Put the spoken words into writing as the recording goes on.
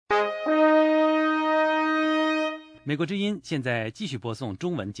美国之音现在继续播送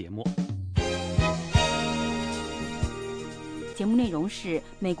中文节目。节目内容是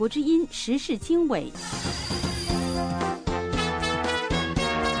美国之音时事经纬。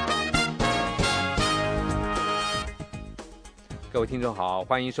各位听众好，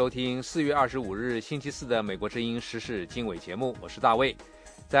欢迎收听4月25日星期四的美国之音时事经纬节目，我是大卫。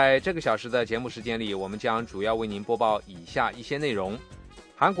在这个小时的节目时间里，我们将主要为您播报以下一些内容。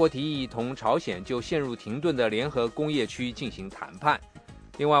韩国提议同朝鲜就陷入停顿的联合工业区进行谈判。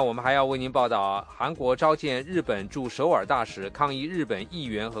另外，我们还要为您报道韩国召见日本驻首尔大使，抗议日本议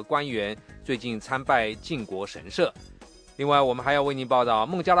员和官员最近参拜靖国神社。另外，我们还要为您报道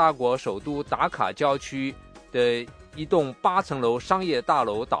孟加拉国首都达卡郊区的一栋8层楼商业大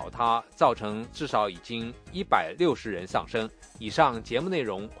楼倒塌，造成至少已经160人丧生。以上节目内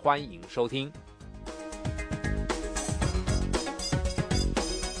容欢迎收听。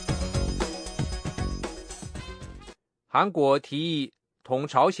韩国提议同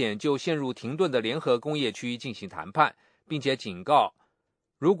朝鲜就陷入停顿的联合工业区进行谈判，并且警告，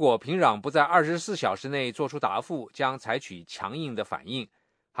如果平壤不在24小时内做出答复，将采取强硬的反应。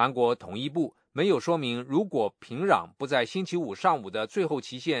韩国统一部没有说明，如果平壤不在星期五上午的最后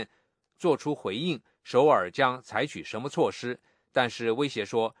期限做出回应，首尔将采取什么措施，但是威胁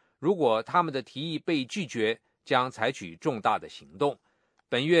说，如果他们的提议被拒绝，将采取重大的行动。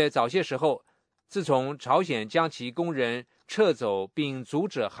本月早些时候，自从朝鲜将其工人撤走并阻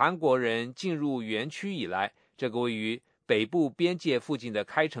止韩国人进入园区以来，这个位于北部边界附近的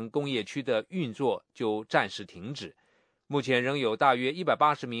开城工业区的运作就暂时停止。目前仍有大约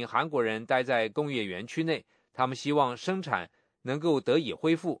180名韩国人待在工业园区内，他们希望生产能够得以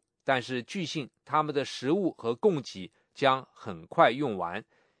恢复，但是据信他们的食物和供给将很快用完。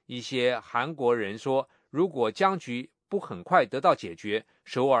一些韩国人说，如果僵局不很快得到解决，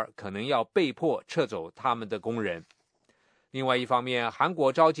首尔可能要被迫撤走他们的工人。另外一方面，韩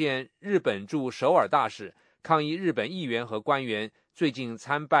国召见日本驻首尔大使，抗议日本议员和官员最近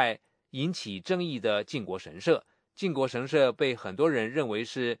参拜引起争议的靖国神社。靖国神社被很多人认为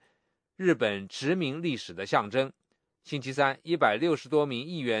是日本殖民历史的象征。星期三，160多名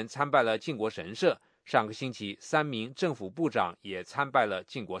议员参拜了靖国神社。上个星期，3名政府部长也参拜了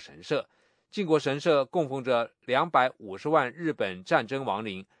靖国神社。靖国神社供奉着250万日本战争亡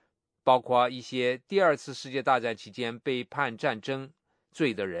灵，包括一些第2次世界大战期间被判战争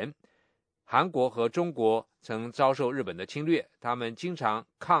罪的人。韩国和中国曾遭受日本的侵略，他们经常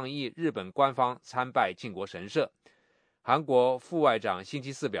抗议日本官方参拜靖国神社。韩国副外长星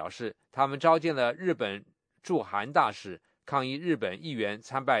期四表示，他们召见了日本驻韩大使，抗议日本议员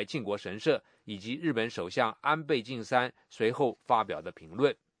参拜靖国神社，以及日本首相安倍晋三随后发表的评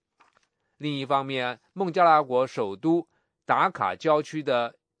论。另一方面，孟加拉国首都达卡郊区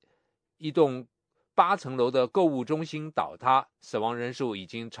的一栋8层楼的购物中心倒塌，死亡人数已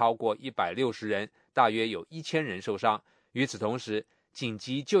经超过160人，大约有1000人受伤。与此同时，紧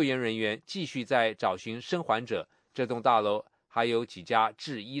急救援人员继续在找寻生还者。这栋大楼还有几家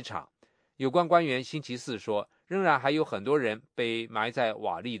制衣厂。有关官员星期四说，仍然还有很多人被埋在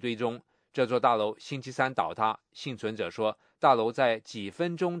瓦砾堆中。这座大楼星期三倒塌，幸存者说，大楼在几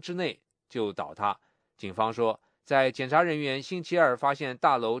分钟之内就倒塌。警方说，在检查人员星期二发现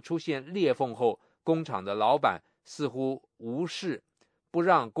大楼出现裂缝后，工厂的老板似乎无视不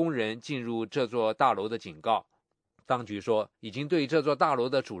让工人进入这座大楼的警告。当局说，已经对这座大楼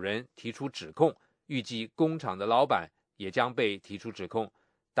的主人提出指控，预计工厂的老板也将被提出指控。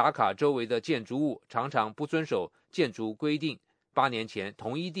达卡周围的建筑物常常不遵守建筑规定。8年前，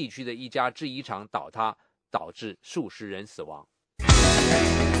同一地区的一家制衣厂倒塌，导致数十人死亡。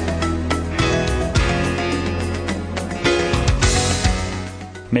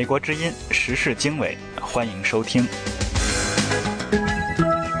美国之音时事经纬，欢迎收听。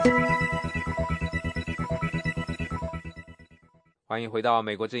欢迎回到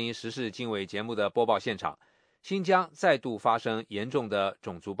美国之音时事经纬节目的播报现场。新疆再度发生严重的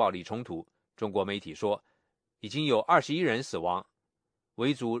种族暴力冲突，中国媒体说已经有21人死亡，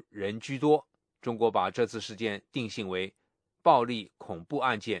维族人居多。中国把这次事件定性为暴力恐怖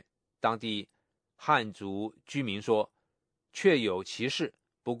案件。当地汉族居民说，确有其事，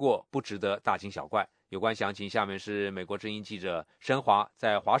不过不值得大惊小怪。有关详情，下面是美国之音记者申华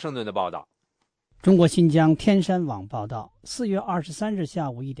在华盛顿的报道。中国新疆天山网报道，4月23日下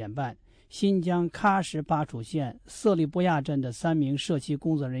午1点半，新疆喀什巴楚县色里布亚镇的3名社区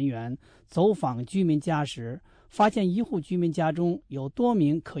工作人员走访居民家时，发现一户居民家中有多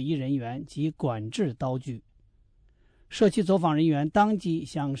名可疑人员及管制刀具。社区走访人员当即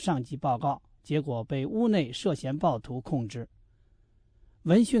向上级报告，结果被屋内涉嫌暴徒控制。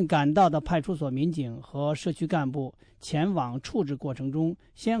闻讯赶到的派出所民警和社区干部前往处置过程中，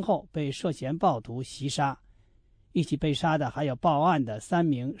先后被涉嫌暴徒袭杀。一起被杀的还有报案的3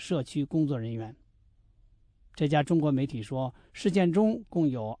名社区工作人员。这家中国媒体说，事件中共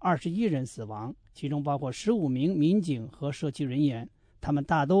有21人死亡，其中包括15名民警和社区人员，他们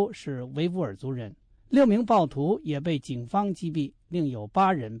大都是维吾尔族人。6名暴徒也被警方击毙，另有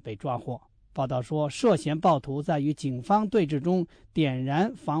8人被抓获。报道说，涉嫌暴徒在与警方对峙中点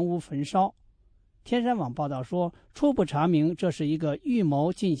燃房屋焚烧。天山网报道说，初步查明这是一个预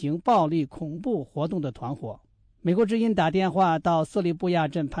谋进行暴力恐怖活动的团伙。美国之音打电话到色利布亚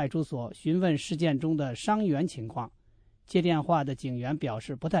镇派出所询问事件中的伤员情况，接电话的警员表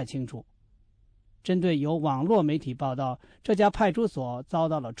示不太清楚。针对有网络媒体报道这家派出所遭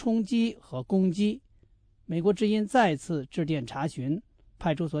到了冲击和攻击，美国之音再次致电查询，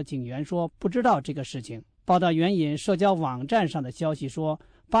派出所警员说不知道这个事情。报道援引社交网站上的消息说，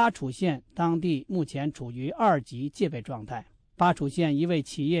巴楚县当地目前处于2级戒备状态。巴楚县一位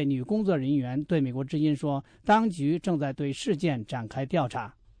企业女工作人员对美国之音说，当局正在对事件展开调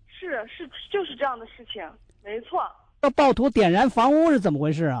查。就是这样的事情，没错。这暴徒点燃房屋是怎么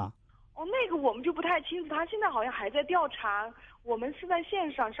回事啊？那个我们就不太清楚，他现在好像还在调查。我们是在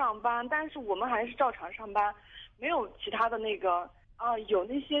线上上班，但是我们还是照常上班，没有其他的那个有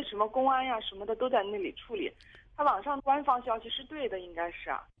那些什么公安呀什么的都在那里处理。他网上官方消息是对的，应该是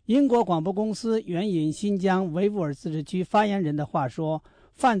英国广播公司援引新疆维吾尔自治区发言人的话说，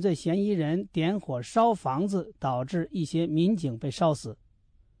犯罪嫌疑人点火烧房子，导致一些民警被烧死。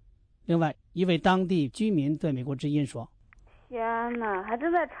另外，一位当地居民对美国之音说：“天哪，还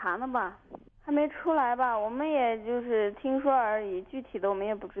正在查呢吧？还没出来吧？我们也就是听说而已，具体的我们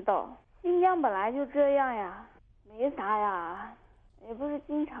也不知道。新疆本来就这样呀，没啥呀，也不是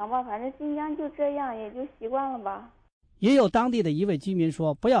经常吧，反正新疆就这样，也就习惯了吧。”也有当地的一位居民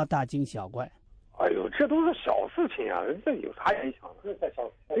说：“不要大惊小怪。”哎呦，这都是小事情啊，这有啥影响？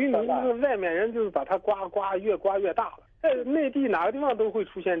因为那个外面人就是把它越刮越大了。在内地哪个地方都会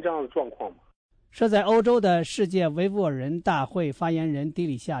出现这样的状况吗？设在欧洲的世界维吾尔人大会发言人迪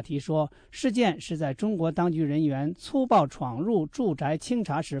里夏提说，事件是在中国当局人员粗暴闯入住宅清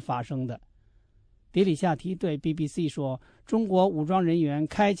查时发生的。迪里夏提对 BBC 说，中国武装人员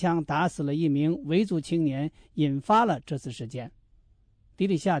开枪打死了一名维族青年，引发了这次事件。迪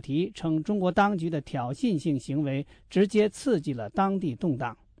里夏提称，中国当局的挑衅性行为直接刺激了当地动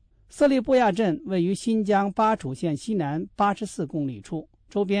荡。色利布亚镇位于新疆巴楚县西南84公里处，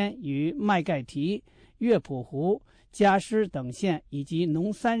周边与麦盖提、月普湖、加施等县以及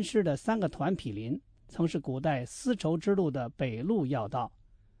农3师的3个团毗邻，曾是古代丝绸之路的北路要道。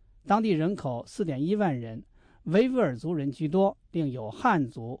当地人口 4.1 万人，维吾尔族人居多，另有汉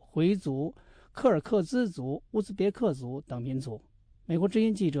族、回族、柯尔克孜族、乌兹别克族等民族。美国之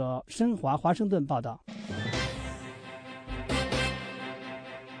音记者申华华盛顿报道。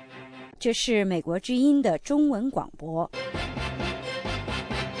这是美国之音的中文广播。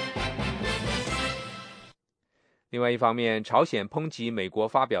另外一方面，朝鲜抨击美国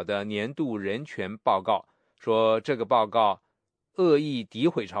发表的年度人权报告，说这个报告恶意诋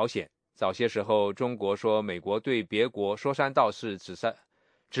毁朝鲜。早些时候，中国说美国对别国说三道四，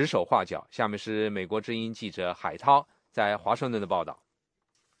指手画脚。下面是美国之音记者海涛在华盛顿的报道。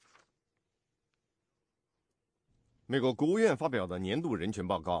美国国务院发表的年度人权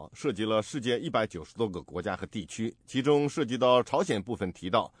报告涉及了世界190多个国家和地区，其中涉及到朝鲜部分提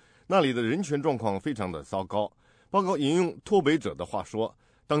到，那里的人权状况非常的糟糕。报告引用脱北者的话说，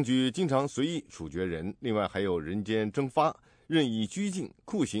当局经常随意处决人，另外还有人间蒸发、任意拘禁、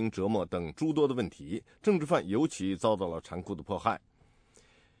酷刑折磨等诸多的问题，政治犯尤其遭到了残酷的迫害。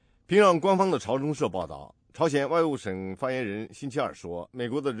平壤官方的朝中社报道，朝鲜外务省发言人星期二说，美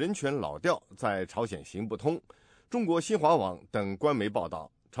国的人权老调在朝鲜行不通。中国新华网等官媒报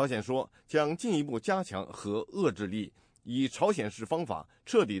道，朝鲜说将进一步加强和遏制力，以朝鲜式方法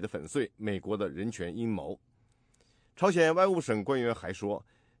彻底地粉碎美国的人权阴谋。朝鲜外务省官员还说，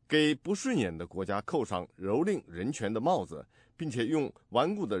给不顺眼的国家扣上蹂躏人权的帽子，并且用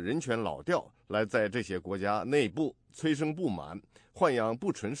顽固的人权老调来在这些国家内部催生不满，豢养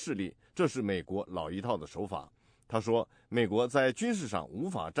不纯势力，这是美国老一套的手法。他说，美国在军事上无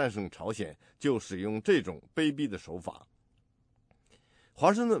法战胜朝鲜，就使用这种卑鄙的手法。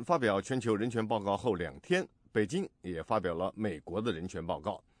华盛顿发表全球人权报告后2天，北京也发表了美国的人权报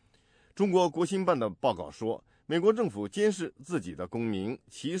告。中国国新办的报告说，美国政府监视自己的公民，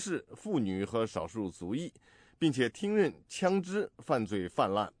歧视妇女和少数族裔，并且听任枪支犯罪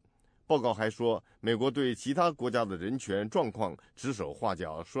泛滥。报告还说，美国对其他国家的人权状况指手画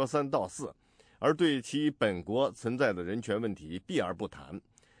脚，说三道四，而对其本国存在的人权问题避而不谈。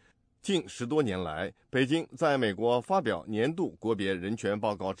近10多年来，北京在美国发表年度国别人权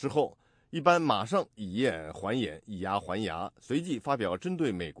报告之后，一般马上以眼还眼，以牙还牙，随即发表针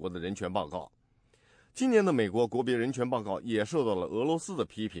对美国的人权报告。今年的美国国别人权报告也受到了俄罗斯的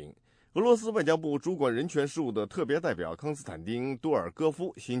批评。俄罗斯外交部主管人权事务的特别代表康斯坦丁·多尔戈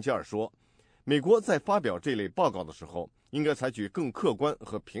夫星期二说，美国在发表这类报告的时候，应该采取更客观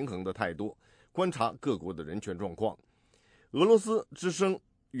和平衡的态度，观察各国的人权状况。俄罗斯之声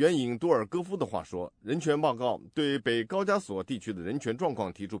援引多尔戈夫的话说，人权报告对北高加索地区的人权状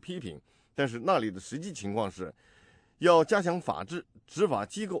况提出批评，但是那里的实际情况是要加强法治，执法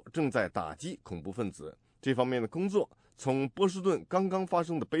机构正在打击恐怖分子，这方面的工作从波士顿刚刚发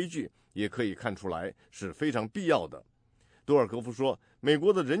生的悲剧也可以看出来是非常必要的。多尔戈夫说，美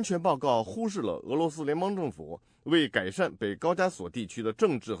国的人权报告忽视了俄罗斯联邦政府为改善北高加索地区的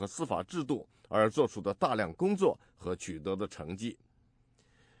政治和司法制度而做出的大量工作和取得的成绩。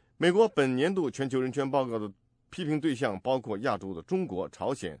美国本年度全球人权报告的批评对象包括亚洲的中国、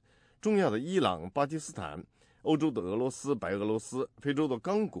朝鲜、中亚的伊朗、巴基斯坦、欧洲的俄罗斯、白俄罗斯、非洲的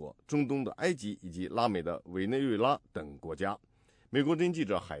刚果、中东的埃及以及拉美的委内瑞拉等国家。美国之音记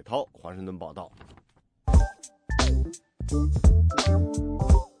者海涛华盛顿报道。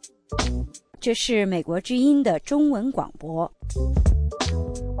这是美国之音的中文广播。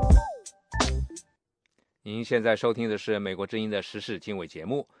您现在收听的是美国之音的时事经纬节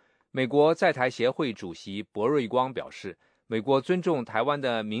目。美国在台协会主席博瑞光表示，美国尊重台湾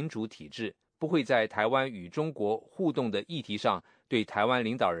的民主体制，不会在台湾与中国互动的议题上对台湾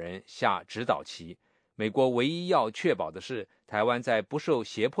领导人下指导棋。美国唯一要确保的是，台湾在不受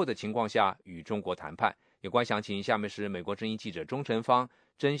胁迫的情况下与中国谈判。有关详情，下面是美国之音记者钟成芳、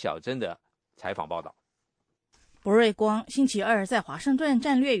甄小珍的采访报道。博瑞光星期二在华盛顿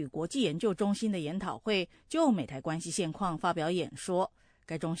战略与国际研究中心的研讨会就美台关系现况发表演说。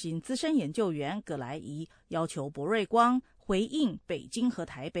该中心资深研究员葛莱仪要求博瑞光回应北京和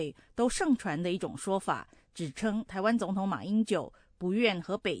台北都盛传的一种说法，指称台湾总统马英九不愿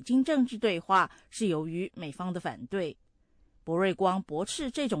和北京政治对话是由于美方的反对。博瑞光驳斥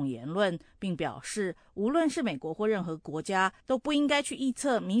这种言论，并表示无论是美国或任何国家都不应该去臆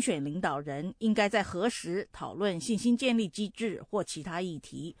测民选领导人应该在何时讨论信心建立机制或其他议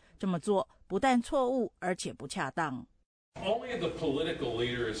题，这么做不但错误而且不恰当。Only the political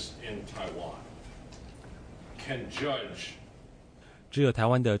leaders in Taiwan can judge. 只有台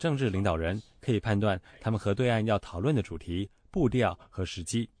湾的政治领导人可以判断他们和对岸要讨论的主题、步调和时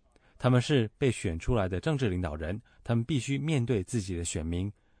机。他们是被选出来的政治领导人，他们必须面对自己的选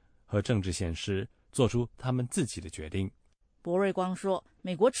民和政治现实，做出他们自己的决定。博瑞光说，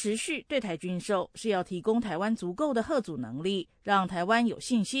美国持续对台军售是要提供台湾足够的嚇阻能力，让台湾有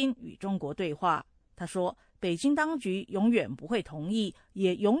信心与中国对话。他说，北京当局永远不会同意，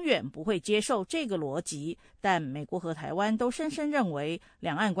也永远不会接受这个逻辑，但美国和台湾都深深认为，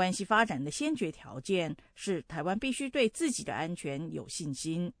两岸关系发展的先决条件是台湾必须对自己的安全有信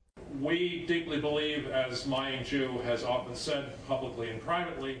心。We deeply believe, as Ma Ying-jeou has often said publicly and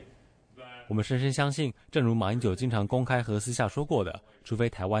privately, that 我们深深相信，正如马英九经常公开和私下说过的，除非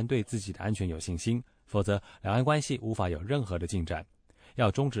台湾对自己的安全有信心，否则两岸关系无法有任何的进展。要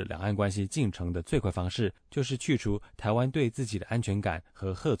终止两岸关系进程的最快方式，就是去除台湾对自己的安全感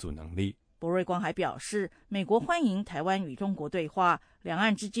和嚇阻能力。博瑞光还表示，美国欢迎台湾与中国对话，两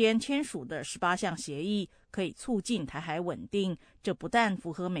岸之间签署的18项协议可以促进台海稳定，这不但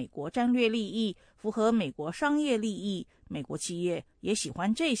符合美国战略利益，符合美国商业利益，美国企业也喜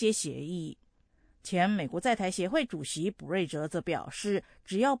欢这些协议。前美国在台协会主席卜瑞哲则表示，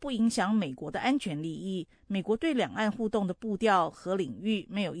只要不影响美国的安全利益，美国对两岸互动的步调和领域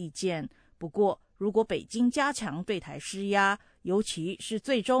没有意见。不过，如果北京加强对台施压，尤其是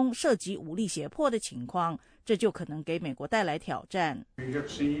最终涉及武力胁迫的情况，这就可能给美国带来挑战。We have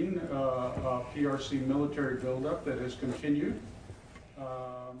seen PRC military buildup that has continued.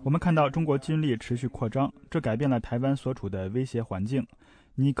 我们看到中国军力持续扩张，这改变了台湾所处的威胁环境。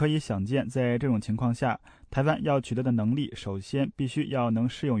你可以想见，在这种情况下，台湾要取得的能力，首先必须要能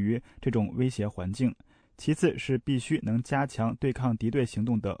适用于这种威胁环境，其次是必须能加强对抗敌对行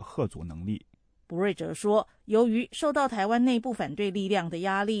动的嚇阻能力。卜瑞哲说，由于受到台湾内部反对力量的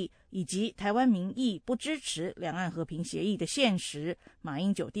压力，以及台湾民意不支持两岸和平协议的现实，马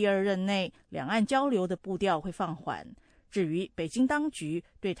英九第二任内两岸交流的步调会放缓。至于北京当局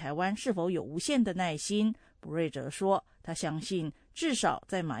对台湾是否有无限的耐心，卜瑞哲说，他相信至少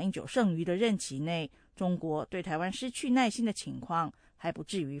在马英九剩余的任期内，中国对台湾失去耐心的情况还不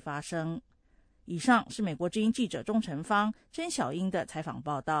至于发生。以上是美国之音记者钟成芳、甄小英的采访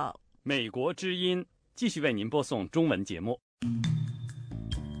报道。美国之音继续为您播送中文节目。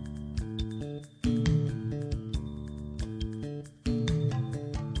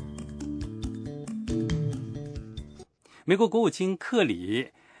美国国务卿克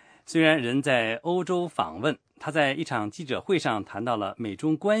里虽然人在欧洲访问，他在一场记者会上谈到了美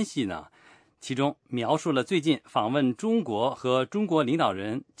中关系呢，其中描述了最近访问中国和中国领导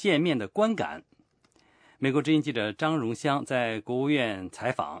人见面的观感。美国之音记者张荣香在国务院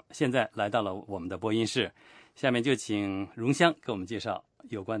采访，现在来到了我们的播音室，下面就请荣香给我们介绍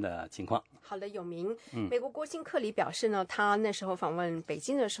有关的情况。好的，有名。美国国务卿克里表示呢，他那时候访问北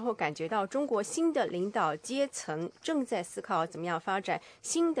京的时候，感觉到中国新的领导阶层正在思考怎么样发展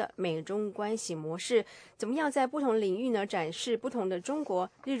新的美中关系模式，怎么样在不同领域呢展示不同的中国。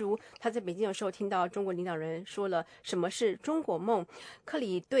例如，他在北京的时候听到中国领导人说了什么是中国梦。克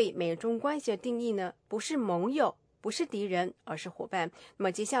里对美中关系的定义呢，不是盟友，不是敌人，而是伙伴。那么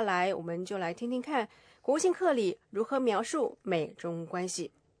接下来我们就来听听看国务卿克里如何描述美中关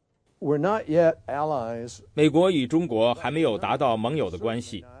系。美国与中国还没有达到盟友的关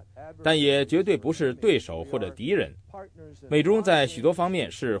系，但也绝对不是对手或者敌人。美中在许多方面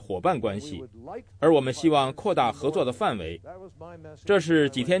是伙伴关系，而我们希望扩大合作的范围。这是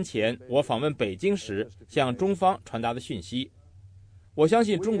几天前我访问北京时向中方传达的讯息。我相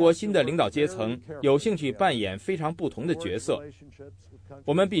信中国新的领导阶层有兴趣扮演非常不同的角色，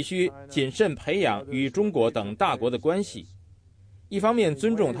我们必须谨慎培养与中国等大国的关系，一方面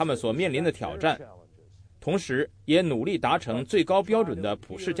尊重他们所面临的挑战，同时也努力达成最高标准的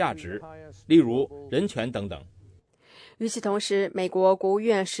普世价值，例如人权等等。与此同时，美国国务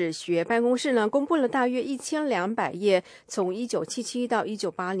院史学办公室呢公布了大约1200页，从1977到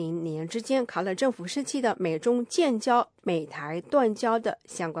1980年之间卡勒政府时期的美中建交、美台断交的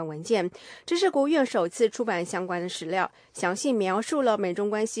相关文件。这是国务院首次出版相关的史料，详细描述了美中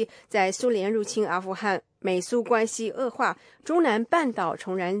关系在苏联入侵阿富汗、美苏关系恶化、中南半岛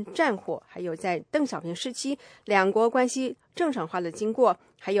重燃战火，还有在邓小平时期两国关系正常化的经过，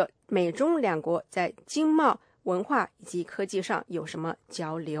还有美中两国在经贸、文化以及科技上有什么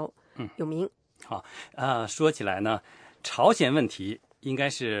交流。有名。好，说起来呢，朝鲜问题应该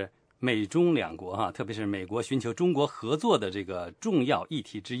是美中两国特别是美国寻求中国合作的这个重要议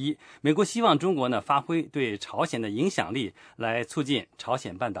题之一。美国希望中国呢发挥对朝鲜的影响力，来促进朝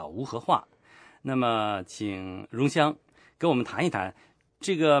鲜半岛无核化。那么，请荣香跟我们谈一谈，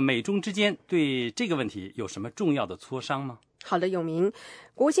这个美中之间对这个问题有什么重要的磋商吗？好的，有名。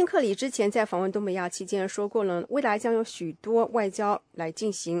国务卿克里之前在访问东北亚期间说过了，未来将有许多外交来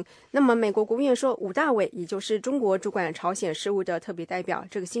进行。那么美国国务院说，武大伟也就是中国主管朝鲜事务的特别代表，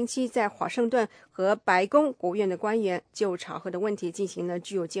这个星期在华盛顿和白宫国务院的官员就朝核的问题进行了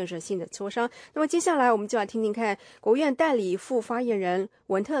具有建设性的磋商。那么接下来我们就来听听看国务院代理副发言人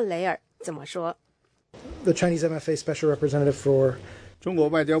文特雷尔怎么说。 The Chinese MFA Special Representative for中国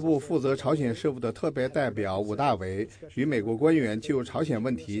外交部负责朝鲜事务的特别代表武大伟与美国官员就朝鲜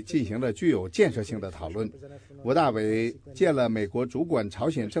问题进行了具有建设性的讨论。武大伟见了美国主管朝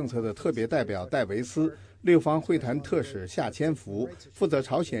鲜政策的特别代表戴维斯、六方会谈特使夏千福、负责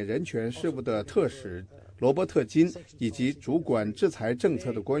朝鲜人权事务的特使罗伯特金以及主管制裁政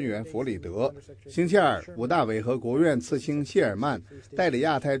策的官员弗里德。星期二，武大伟和国务院次卿谢尔曼、代理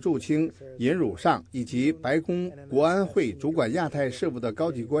亚太驻青尹汝尚以及白宫国安会主管亚太事务的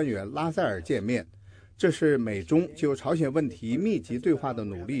高级官员拉塞尔见面。这是美中就朝鲜问题密集对话的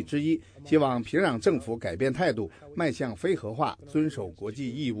努力之一，希望平壤政府改变态度，迈向非核化，遵守国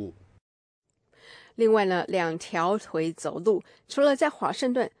际义务。另外呢，两条腿走路，除了在华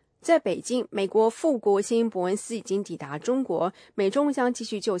盛顿，在北京，美国副国务卿伯恩斯已经抵达中国，美中将继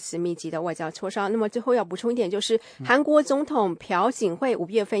续就此密集的外交磋商。那么最后要补充一点，就是韩国总统朴槿惠5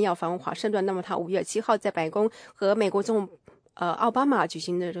月份要访问华盛顿，那么他5月7号在白宫和美国总统奥巴马举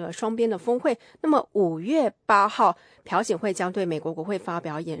行的这个双边的峰会。那么5月8号，朴槿惠将对美国国会发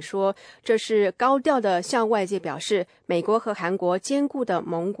表演说，这是高调的向外界表示美国和韩国坚固的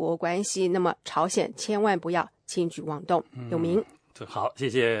盟国关系。那么朝鲜千万不要轻举妄动。有名。好，谢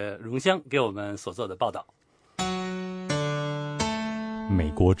谢荣香给我们所做的报道。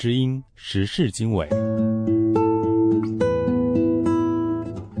美国之音时事经纬。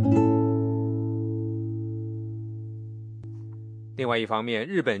另外一方面，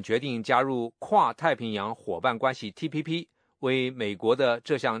日本决定加入跨太平洋伙伴关系 TPP， 为美国的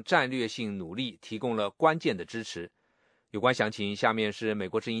这项战略性努力提供了关键的支持。有关详情，下面是美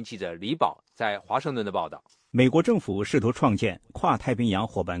国之音记者李宝在华盛顿的报道。美国政府试图创建跨太平洋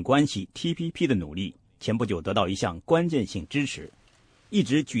伙伴关系 TPP 的努力，前不久得到一项关键性支持。一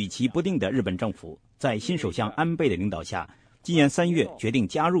直举棋不定的日本政府，在新首相安倍的领导下，今年3月决定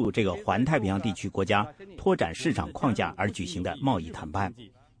加入这个环太平洋地区国家拓展市场框架而举行的贸易谈判。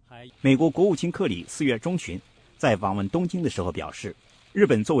美国国务卿克里4月中旬在访问东京的时候表示，日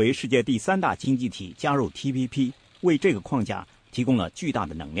本作为世界第3大经济体加入 TPP， 为这个框架提供了巨大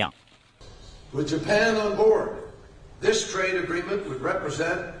的能量。With Japan on board, this trade agreement would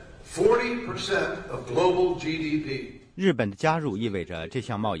represent 40% of global GDP. 日本的加入意味着这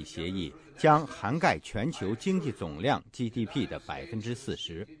项贸易协议将涵盖全球经济总量 GDP 的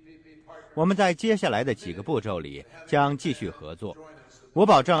40%。我们在接下来的几个步骤里将继续合作。我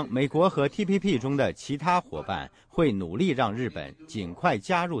保证，美国和 TPP 中的其他伙伴会努力让日本尽快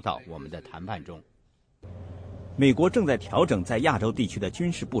加入到我们的谈判中。美国正在调整在亚洲地区的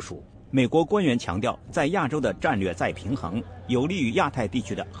军事部署。美国官员强调，在亚洲的战略再平衡有利于亚太地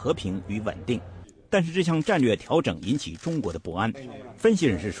区的和平与稳定。但是这项战略调整引起中国的不安。分析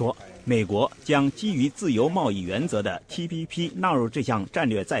人士说，美国将基于自由贸易原则的 TPP 纳入这项战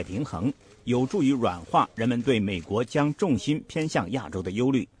略再平衡，有助于软化人们对美国将重心偏向亚洲的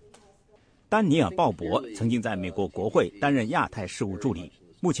忧虑。丹尼尔·鲍勃曾经在美国国会担任亚太事务助理，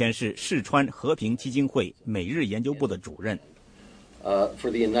目前是世川和平基金会美日研究部的主任。For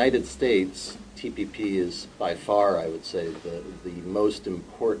the United States, TPP is by far, I would say, the most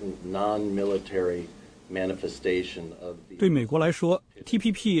important non-military manifestation of the... 对美国来说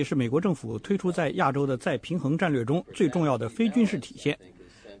 ，TPP 是美国政府推出在亚洲的再平衡战略中最重要的非军事体现。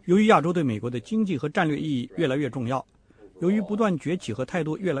由于亚洲对美国的经济和战略意义越来越重要，由于不断崛起和态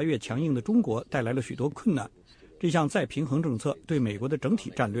度越来越强硬的中国带来了许多困难，这项再平衡政策对美国的整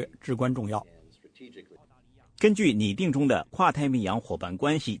体战略至关重要。根据拟定中的跨太平洋伙伴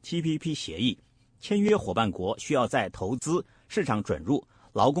关系 TPP 协议，签约伙伴国需要在投资、市场准入、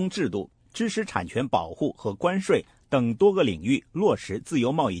劳工制度、知识产权保护和关税等多个领域落实自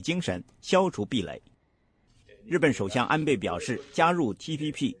由贸易精神，消除壁垒。日本首相安倍表示，加入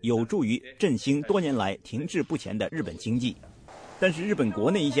TPP 有助于振兴多年来停滞不前的日本经济。但是日本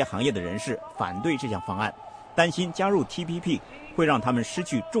国内一些行业的人士反对这项方案，担心加入 TPP 会让他们失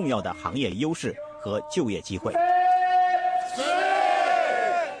去重要的行业优势和就业机会。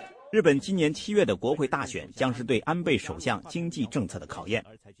日本今年7月的国会大选将是对安倍首相经济政策的考验。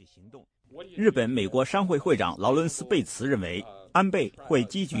日本美国商会会长劳伦斯·贝茨认为，安倍会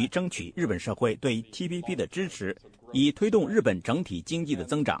积极争取日本社会对 TPP 的支持，以推动日本整体经济的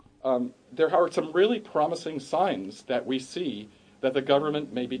增长。There are some really promising signs that we see that the government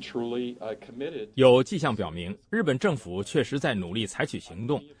may be truly committed. 有迹象表明，日本政府确实在努力采取行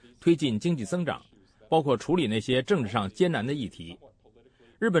动，推进经济增长，包括处理那些政治上艰难的议题。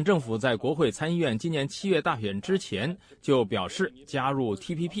日本政府在国会参议院今年7月大选之前就表示加入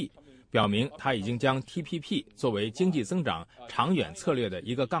TPP， 表明他已经将 TPP 作为经济增长长远策略的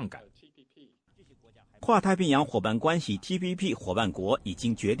一个杠杆。跨太平洋伙伴关系 TPP 伙伴国已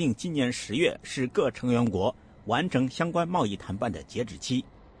经决定今年10月是各成员国完成相关贸易谈判的截止期。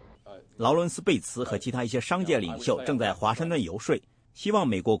劳伦斯·贝茨和其他一些商界领袖正在华盛顿游说，希望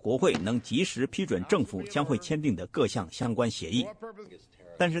美国国会能及时批准政府将会签订的各项相关协议。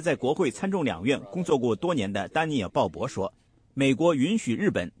但是在国会参众两院工作过多年的丹尼尔·鲍勃说，美国允许日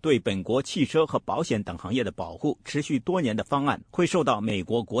本对本国汽车和保险等行业的保护持续多年的方案会受到美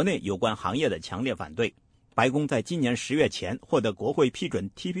国国内有关行业的强烈反对。白宫在今年10月前获得国会批准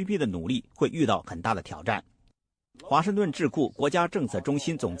TPP 的努力会遇到很大的挑战。华盛顿智库国家政策中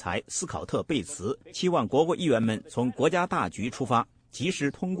心总裁斯考特·贝茨期望国会议员们从国家大局出发，及时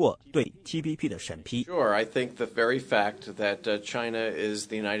通过对 TPP 的审批。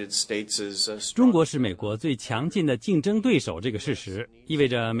中国是美国最强劲的竞争对手，这个事实意味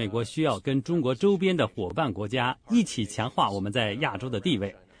着美国需要跟中国周边的伙伴国家一起强化我们在亚洲的地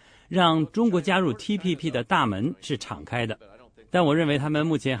位，让中国加入 TPP 的大门是敞开的。但我认为他们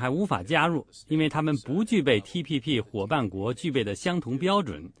目前还无法加入，因为他们不具备 TPP 伙伴国具备的相同标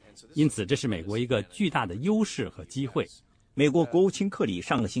准，因此这是美国一个巨大的优势和机会。美国国务卿克里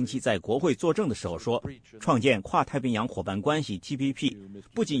上个星期在国会作证的时候说，创建跨太平洋伙伴关系 TPP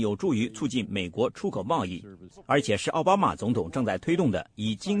不仅有助于促进美国出口贸易，而且是奥巴马总统正在推动的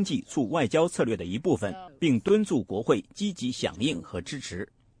以经济促外交策略的一部分，并敦促国会积极响应和支持。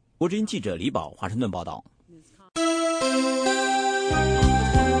国之音记者李宝华盛顿报道。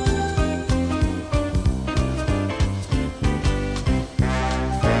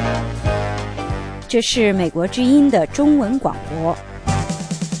这是美国之音的中文广播。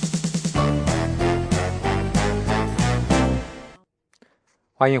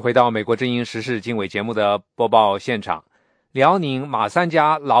欢迎回到美国之音时事经纬节目的播报现场。辽宁马三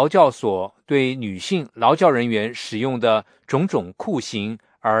家劳教所对女性劳教人员使用的种种酷刑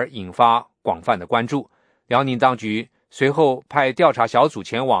而引发广泛的关注。辽宁当局随后派调查小组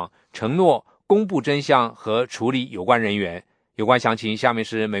前往，承诺公布真相和处理有关人员。有关详情，下面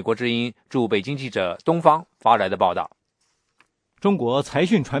是美国之音驻北京记者东方发来的报道。中国财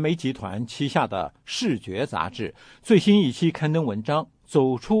讯传媒集团旗下的视觉杂志最新一期刊登文章《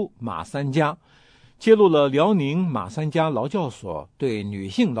走出马三家》，揭露了辽宁马三家劳教所对女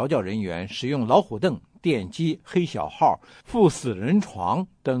性劳教人员使用老虎凳、电击、黑小号、负死人床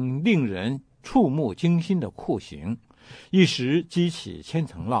等令人触目惊心的酷刑，一时激起千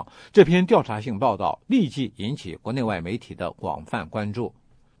层浪。这篇调查性报道立即引起国内外媒体的广泛关注，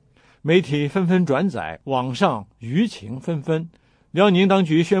媒体纷纷转载，网上舆情纷纷。辽宁当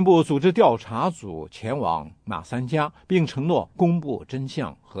局宣布组织调查组前往马三家，并承诺公布真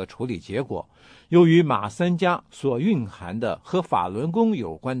相和处理结果。由于马三家所蕴含的和法轮功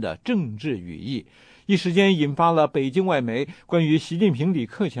有关的政治语义，一时间引发了北京外媒关于习近平、李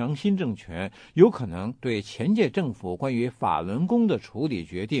克强新政权有可能对前届政府关于法轮功的处理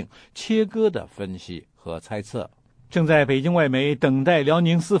决定切割的分析和猜测。正在北京外媒等待辽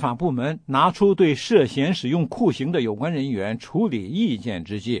宁司法部门拿出对涉嫌使用酷刑的有关人员处理意见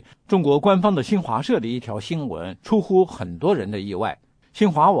之际，中国官方的新华社的一条新闻出乎很多人的意外。新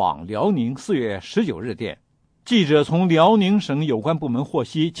华网辽宁4月19日电，记者从辽宁省有关部门获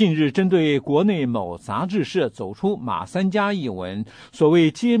悉，近日针对国内某杂志社走出马三家一文，所谓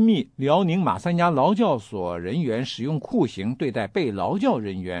揭秘辽宁马三家劳教所人员使用酷刑对待被劳教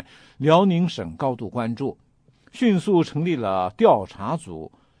人员，辽宁省高度关注，迅速成立了调查组。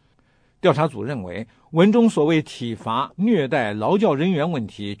调查组认为，文中所谓体罚、虐待劳教人员问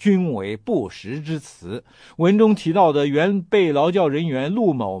题均为不实之词。文中提到的原被劳教人员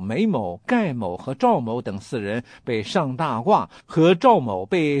陆某、梅某、盖某和赵某等4人被上大褂和赵某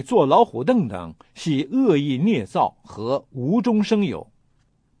被坐老虎凳等，系恶意捏造和无中生有。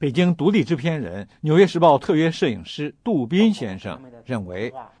北京独立制片人、纽约时报特约摄影师杜斌先生认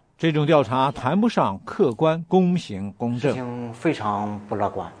为，这种调查谈不上客观、公平、公正，事情非常不乐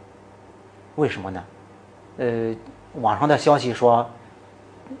观。为什么呢？网上的消息说，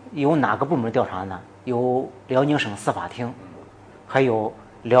由哪个部门调查呢？由辽宁省司法厅，还有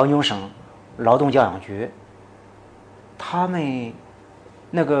辽宁省劳动教养局。他们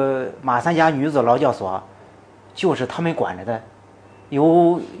那个马三家女子劳教所，就是他们管着的。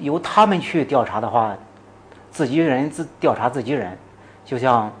由他们去调查的话，自己人调查自己人，就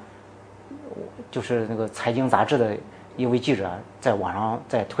像就是那个财经杂志的一位记者在网上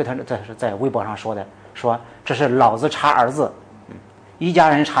在推特在微博上说的，说这是老子查儿子，一家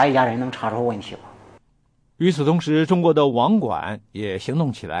人查一家人能查出问题吗？与此同时，中国的网管也行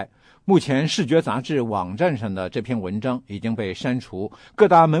动起来。目前视觉杂志网站上的这篇文章已经被删除，各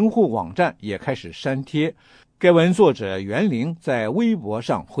大门户网站也开始删帖。该文作者袁玲在微博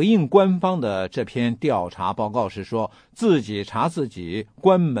上回应官方的这篇调查报告时说，自己查自己，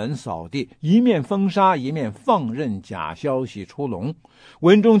关门扫地，一面封杀，一面放任假消息出笼。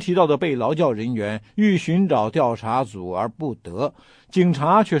文中提到的被劳教人员欲寻找调查组而不得，警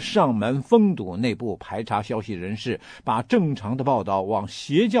察却上门封堵内部排查消息人士，把正常的报道往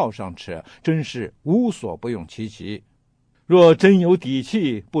邪教上扯，真是无所不用其极。若真有底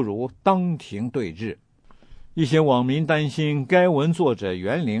气，不如当庭对质。一些网民担心该文作者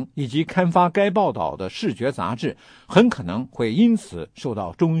袁玲以及刊发该报道的视觉杂志很可能会因此受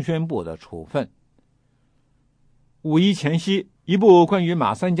到中宣部的处分。5一前夕，一部关于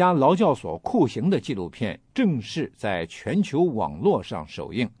马三家劳教所酷刑的纪录片正式在全球网络上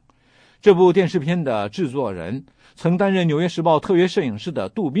首映。这部电视片的制作人，曾担任《纽约时报》特约摄影师的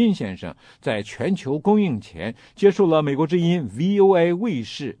杜斌先生，在全球公映前接受了美国之音 VOA 卫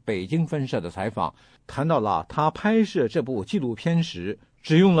视北京分社的采访，谈到了他拍摄这部纪录片时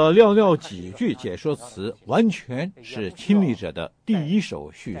只用了寥寥几句解说词，完全是亲历者的第一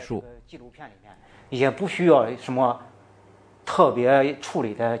手叙述。纪录片里面也不需要什么特别处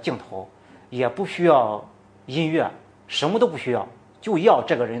理的镜头，也不需要音乐，什么都不需要，就要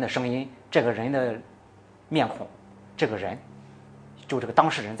这个人的声音，这个人的面孔，这个人就这个当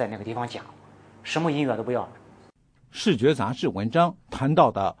事人在那个地方讲，什么音乐都不要。视觉杂志文章谈到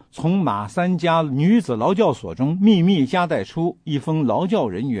的从马三家女子劳教所中秘密夹带出一封劳教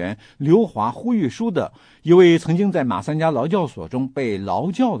人员刘华呼吁书的一位曾经在马三家劳教所中被劳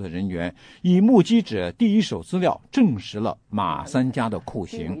教的人员，以目击者第一手资料证实了马三家的酷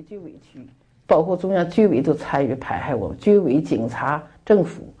刑。包括中央军委都参与迫害我们，军委、警察、政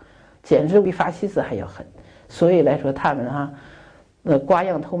府简直比法西斯还要狠。所以来说，他们刮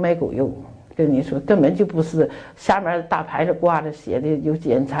羊头卖狗肉，跟你说，根本就不是下面大牌子挂着写的有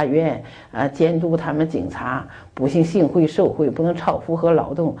检察院监督他们警察，不行行贿受贿，不能超负荷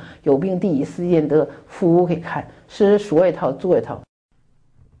劳动，有病第一时间得服务给看，是说一套做一套。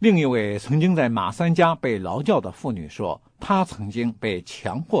另一位曾经在马三家被劳教的妇女说，她曾经被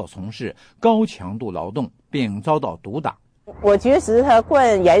强迫从事高强度劳动，并遭到毒打。我绝食，他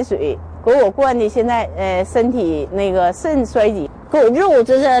灌盐水，给我灌的现在身体那个肾衰竭，给我肉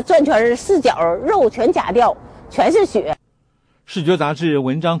就是转圈四角肉全夹掉，全是血。视觉杂志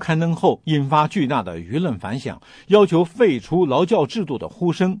文章刊登后引发巨大的舆论反响，要求废除劳教制度的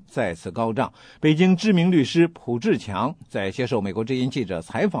呼声再次高涨。北京知名律师蒲志强在接受美国之音记者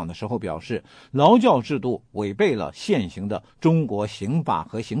采访的时候表示，劳教制度违背了现行的中国刑法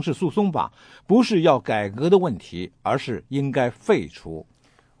和刑事诉讼法，不是要改革的问题，而是应该废除。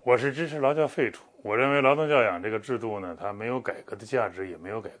我是支持劳教废除，我认为劳动教养这个制度呢，它没有改革的价值，也没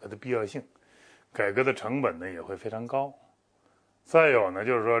有改革的必要性，改革的成本呢也会非常高。再有呢，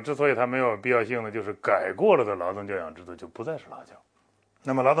就是说，之所以它没有必要性呢，就是改过了的劳动教养制度就不再是劳教。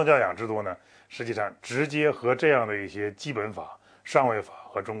那么劳动教养制度呢，实际上直接和这样的一些基本法、上位法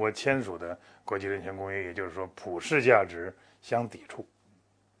和中国签署的国际人权公约，也就是说普世价值相抵触。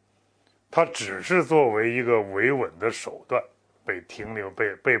它只是作为一个维稳的手段，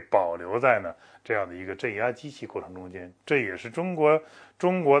被保留在呢这样的一个镇压机器过程中间。这也是中国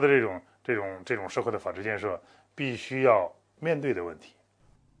的这种社会的法治建设必须要面对的问题。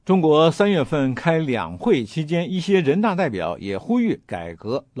中国3月份开两会期间，一些人大代表也呼吁改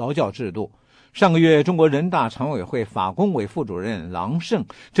革劳教制度。上个月，中国人大常委会法工委副主任郎胜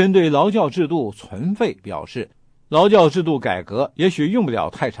针对劳教制度存废表示，劳教制度改革也许用不了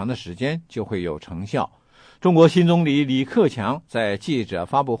太长的时间就会有成效。中国新总理李克强在记者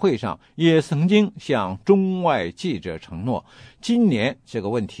发布会上也曾经向中外记者承诺，今年这个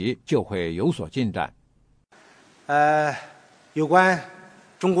问题就会有所进展。有关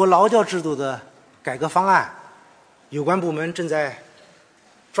中国劳教制度的改革方案，有关部门正在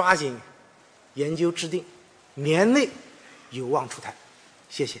抓紧研究制定，年内有望出台。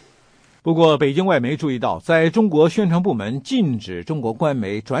谢谢。不过，北京外媒注意到，在中国宣传部门禁止中国官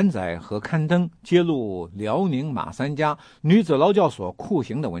媒转载和刊登揭露辽宁马三家女子劳教所酷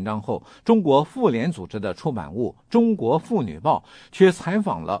刑的文章后，中国妇联组织的出版物《中国妇女报》却采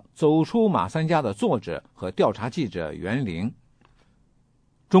访了走出马三家的作者和调查记者袁玲。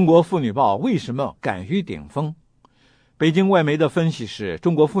中国妇女报为什么敢于顶风？北京外媒的分析是，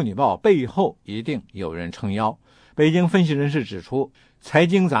中国妇女报背后一定有人撑腰。北京分析人士指出，财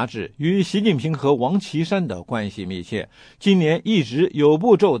经杂志与习近平和王岐山的关系密切，今年一直有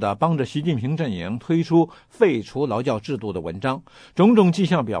步骤地帮着习近平阵营推出废除劳教制度的文章。种种迹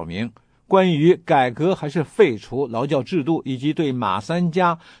象表明，关于改革还是废除劳教制度以及对马三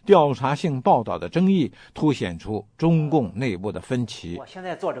家调查性报道的争议，凸显出中共内部的分歧。我现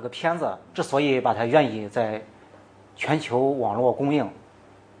在做这个片子之所以把它愿意在全球网络公映，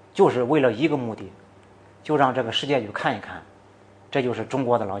就是为了一个目的，就让这个世界去看一看，这就是中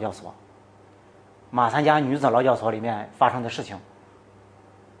国的劳教所。马三家女子劳教所里面发生的事情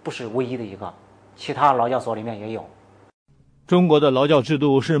不是唯一的一个，其他劳教所里面也有。中国的劳教制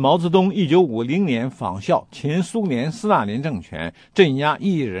度是毛泽东1950年仿效前苏联斯大林政权镇压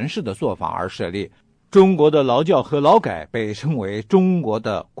异议人士的做法而设立。中国的劳教和劳改被称为中国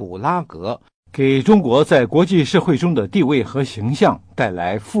的古拉格，给中国在国际社会中的地位和形象带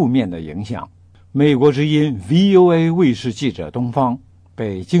来负面的影响。美国之音 VOA 卫视记者东方，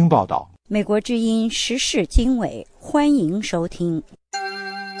北京报道。美国之音时事经纬，欢迎收听。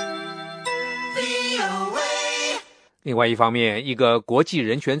另外一方面，一个国际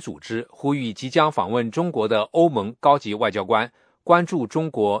人权组织呼吁即将访问中国的欧盟高级外交官关注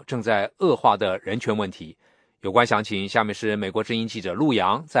中国正在恶化的人权问题。有关详情，下面是美国之音记者陆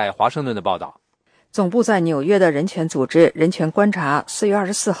洋在华盛顿的报道。总部在纽约的人权组织人权观察4月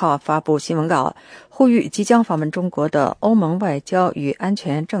24号发布新闻稿，呼吁即将访问中国的欧盟外交与安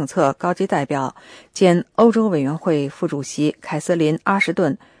全政策高级代表兼欧洲委员会副主席凯瑟琳·阿什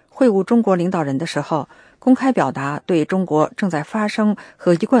顿会晤中国领导人的时候，公开表达对中国正在发生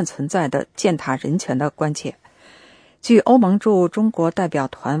和一贯存在的践踏人权的关切。据欧盟驻中国代表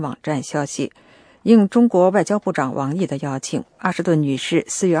团网站消息，应中国外交部长王毅的邀请，阿什顿女士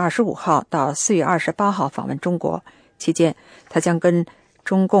4月25号到4月28号访问中国，期间她将跟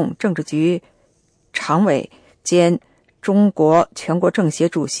中共政治局常委兼中国全国政协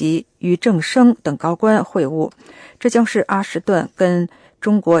主席俞正声等高官会晤。这将是阿什顿跟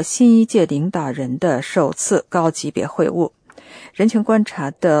中国新一届领导人的首次高级别会晤。人权观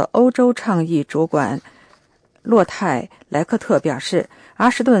察的欧洲倡议主管洛泰莱克特表示，阿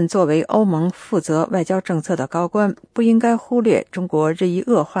什顿作为欧盟负责外交政策的高官，不应该忽略中国日益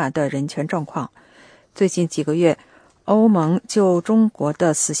恶化的人权状况。最近几个月，欧盟就中国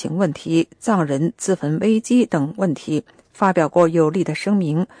的死刑问题、藏人自焚危机等问题发表过有力的声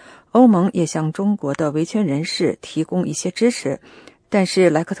明，欧盟也向中国的维权人士提供一些支持。但是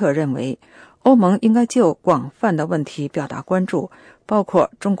莱克特认为，欧盟应该就广泛的问题表达关注，包括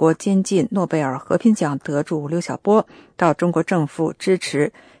中国监禁诺贝尔和平奖得主刘晓波，到中国政府支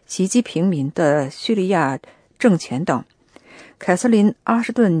持袭击平民的叙利亚政权等。凯瑟琳·阿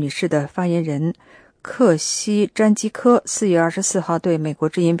什顿女士的发言人克西詹基科4月24号对美国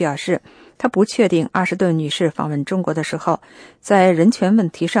之音表示，他不确定阿什顿女士访问中国的时候在人权问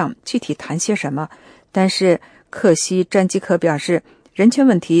题上具体谈些什么，但是克西詹基科表示，人权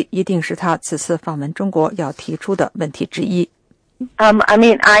问题一定是他此次访问中国要提出的问题之一。I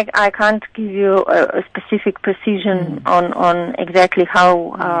mean, I can't give you a specific precision on exactly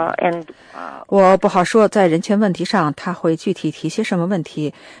how and 我不好说在人权问题上他会具体提些什么问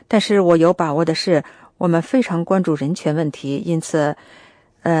题，但是我有把握的是，我们非常关注人权问题，因此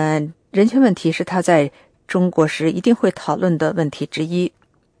人权问题是他在中国时一定会讨论的问题之一。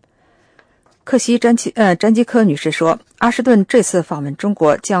克西詹基科女士说，阿什顿这次访问中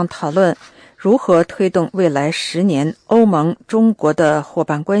国将讨论如何推动未来10年欧盟中国的伙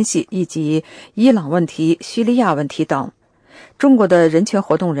伴关系，以及伊朗问题、叙利亚问题等。中国的人权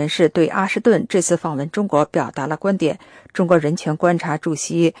活动人士对阿什顿这次访问中国表达了观点。中国人权观察主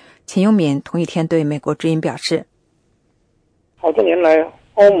席秦永敏同一天对美国之音表示，好多年来，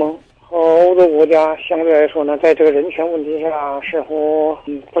欧盟和欧洲国家相对来说呢，在这个人权问题上似乎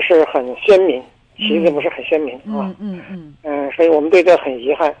不是很鲜明，旗帜不是很鲜明啊。所以我们对这很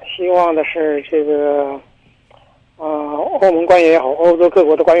遗憾，希望的是这个欧盟官员也好，欧洲各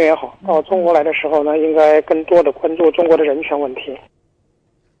国的官员也好，到中国来的时候呢，应该更多的关注中国的人权问题。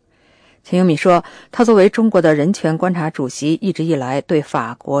秦永敏说，他作为中国的人权观察主席，一直以来对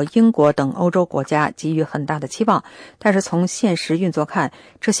法国、英国等欧洲国家给予很大的期望，但是从现实运作看，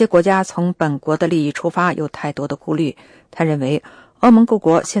这些国家从本国的利益出发有太多的顾虑。他认为，欧盟各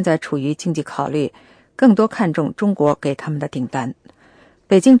国现在处于经济考虑，更多看重中国给他们的订单。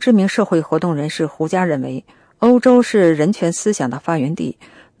北京知名社会活动人士胡佳认为，欧洲是人权思想的发源地，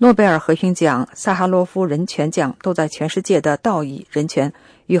诺贝尔和平奖、萨哈罗夫人权奖都在全世界的道义、人权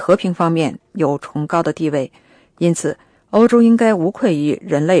与和平方面有崇高的地位，因此欧洲应该无愧于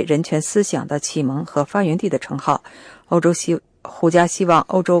人类人权思想的启蒙和发源地的称号。胡佳希望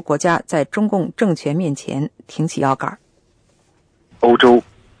欧洲国家在中共政权面前挺起腰杆。欧洲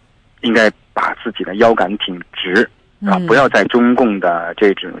应该把自己的腰杆挺直不要在中共的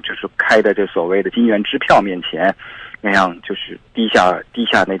这种就是开的这所谓的金元支票面前那样就是低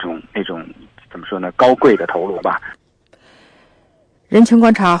下那种怎么说呢，高贵的头颅吧。人权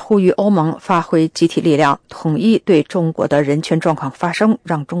观察呼吁欧盟发挥集体力量，统一对中国的人权状况发声，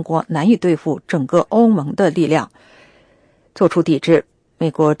让中国难以对付整个欧盟的力量做出抵制。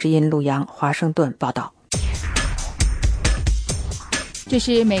美国之音陆洋华盛顿报道。这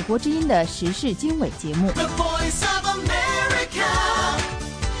是美国之音的时事经纬节目。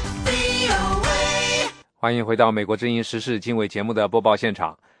欢迎回到美国之音时事经纬节目的播报现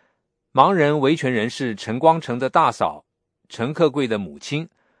场。盲人维权人士陈光诚的大嫂陈克贵的母亲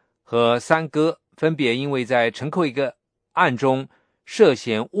和三哥分别因为在陈克贵案中涉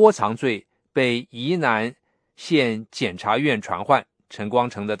嫌窝藏罪被宜兰县检察院传唤。陈光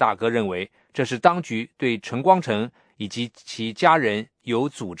诚的大哥认为，这是当局对陈光诚以及其家人有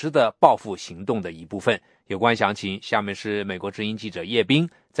组织的报复行动的一部分。有关详情，下面是美国之音记者叶斌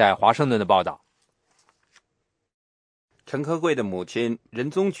在华盛顿的报道。陈科贵的母亲任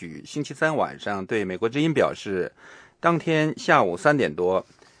宗举星期三晚上对美国之音表示，当天下午3点多，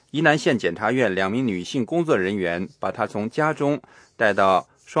宜兰县检察院2名女性工作人员把她从家中带到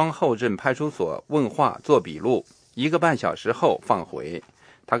双后镇派出所问话做笔录，1个半小时后放回。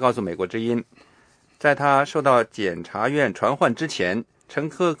她告诉美国之音，在她受到检察院传唤之前，陈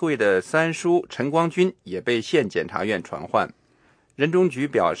科贵的三叔陈光军也被县检察院传唤。任宗举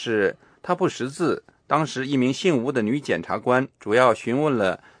表示，他不识字，当时一名姓吴的女检察官主要询问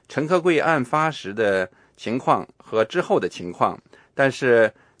了陈科贵案发时的情况和之后的情况，但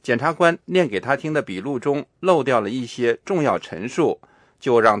是检察官念给他听的笔录中漏掉了一些重要陈述，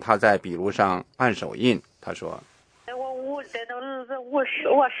就让他在笔录上按手印。他说，我在那卧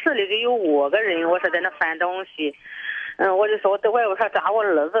室里有5个人，我说在那翻东西，我就说我说打我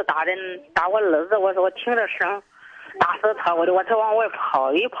儿子，打我儿子，我说我听着声打死他，我才往外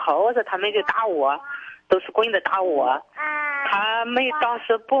跑，一跑我说他们就打我，都是滚着打我，他当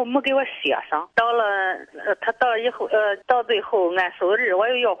时没给我写上，到了他到以后到最后按手日我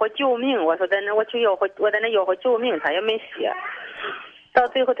又要回救命，我说在那我去要回我在那要回救命，他也没写。到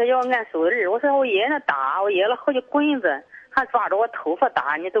最后他要按手日，我说我爷那打，我爷了好几棍子，还抓着我头发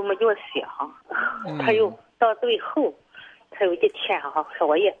打，你都没给我写上。他又到最后，他有一天说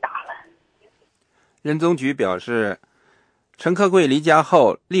我也打了。人宗局表示，陈克贵离家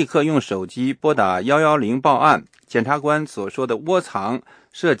后立刻用手机拨打110报案。检察官所说的窝藏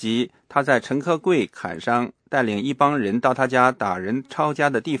涉及他在陈克贵砍伤带领一帮人到他家打人抄家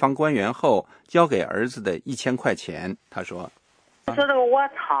的地方官员后交给儿子的1000块钱。他说这个窝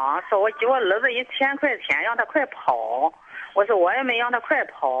藏，说我给我儿子1000块钱让他快跑，我说我也没让他快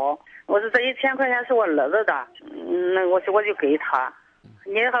跑，我说这1000块钱是我儿子的，那我说我就给他，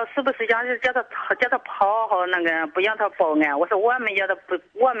你是不是叫他跑好那个不让他报案？我说我没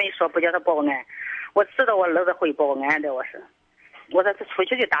说不叫他报案，我知道我儿子会报案的，我说他出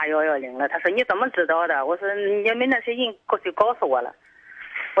去就打110了。他说你怎么知道的？我说你们那些人就告诉我了，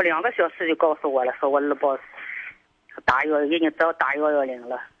我2个小时就告诉我了，说我儿子已经早打110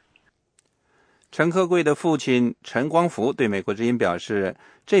了。陈克贵的父亲陈光福对美国之音表示，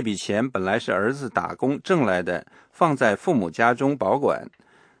这笔钱本来是儿子打工挣来的，放在父母家中保管。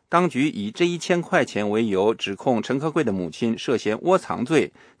当局以这1000块钱为由指控陈克贵的母亲涉嫌窝藏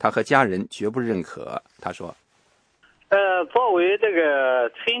罪，他和家人绝不认可。他说作为这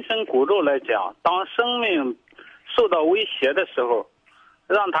个亲生骨肉来讲，当生命受到威胁的时候，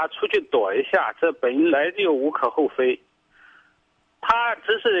让他出去躲一下，这本来就无可厚非。他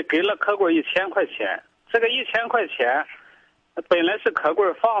只是给了克贵1000块钱，这个1000块钱本来是克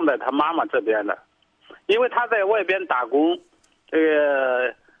贵放在他妈妈这边的，因为他在外边打工，这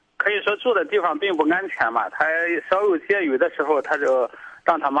个可以说住的地方并不安全嘛，他稍有些雨的时候，他就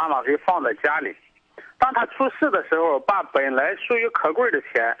让他妈妈给放在家里。当他出事的时候，把本来属于克贵的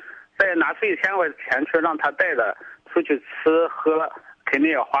钱再拿出1000块钱去让他带着出去吃喝，肯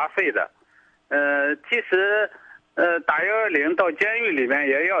定要花费的。即使打110到监狱里面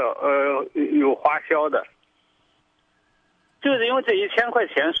也要有花销的。就是因为这1000块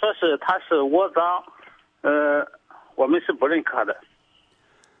钱说是他是窝赃，我们是不认可的。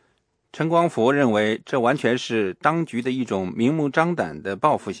陈光福认为，这完全是当局的一种明目张胆的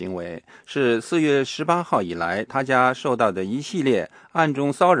报复行为，是4月18号以来他家受到的一系列暗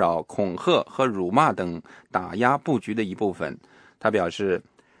中骚扰、恐吓和辱骂等打压布局的一部分。他表示，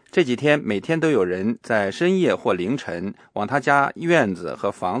这几天每天都有人在深夜或凌晨往他家院子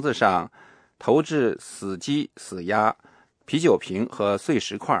和房子上投掷死鸡、死鸭、啤酒瓶和碎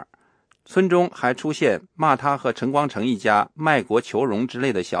石块。村中还出现骂他和陈光诚一家卖国求荣之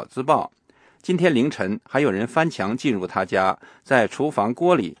类的小自报。今天凌晨还有人翻墙进入他家，在厨房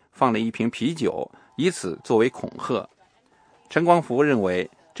锅里放了一瓶啤酒，以此作为恐吓。陈光福认为，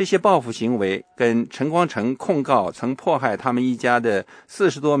这些报复行为跟陈光诚控告曾迫害他们一家的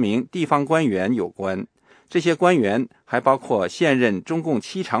40多名地方官员有关。这些官员还包括现任中共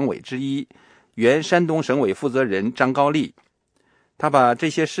7常委之一、原山东省委负责人张高丽。他把这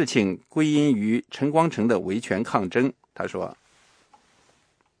些事情归因于陈光诚的维权抗争。他说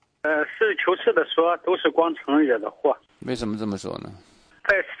实事求是的说，都是光诚惹的祸。为什么这么说呢？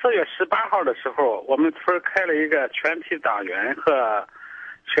在4月18号的时候，我们村开了一个全体党员和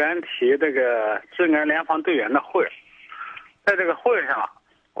全体这个治安联防队员的会，在这个会上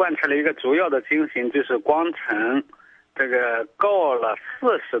贯彻了一个主要的精神，就是光诚这个告了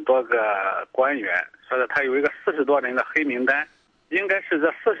40多个官员，说的他有一个40多人的黑名单，应该是这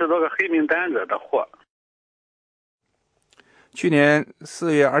40多个黑名单惹的祸。去年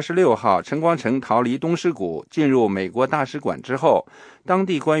4月26号，陈光诚逃离东师谷，进入美国大使馆之后，当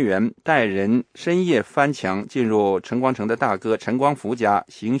地官员带人深夜翻墙进入陈光诚的大哥陈光福家，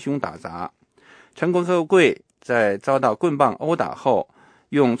行凶打砸。陈克贵在遭到棍棒殴打后，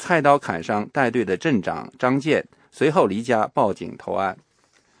用菜刀砍伤带队的镇长张健，随后离家报警投案。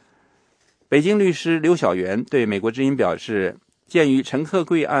北京律师刘晓元对美国之音表示，鉴于陈克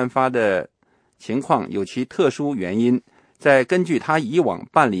贵案发的情况有其特殊原因，在根据他以往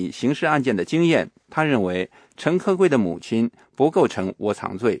办理刑事案件的经验，他认为陈克贵的母亲不构成窝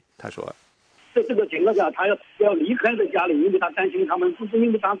藏罪。他说，在这个情况下，他要离开这家里，因为他担心他们不是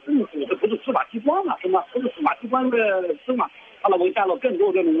因为他政府，这不是司法机关嘛，是吗？不是司法机关的事嘛，他了围下了更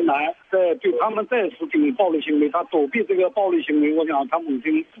多的人来，对他们再次进行暴力行为，他躲避这个暴力行为，我想他母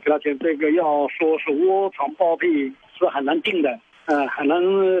亲给他讲，这个要说是窝藏包庇是很难定的。很难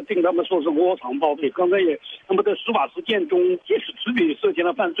定他们说是窝藏包庇。刚才也，那么在司法实践中，即使子女涉嫌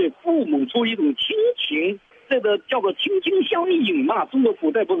了犯罪，父母出于一种亲情这个叫做轻轻香蜜饮嘛，中国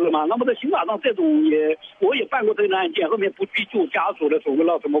古代不是吗？那么在刑法上这种我也办过这个案件，后面不追究家属的所谓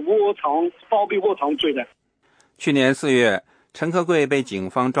了什么包庇窝藏罪的。去年4月，陈克贵被警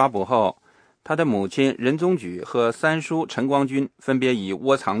方抓捕后，他的母亲任宗举和三叔陈光军分别以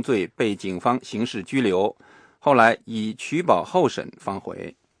窝藏罪被警方刑事拘留，后来以取保候审放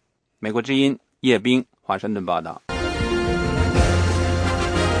回。美国之音叶冰华盛顿报道。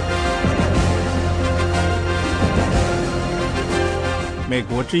美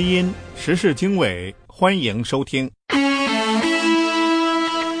国之音时事经纬，欢迎收听。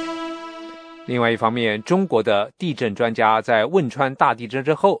另外一方面，中国的地震专家在汶川大地震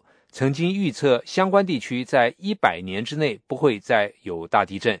之后，曾经预测相关地区在100年之内不会再有大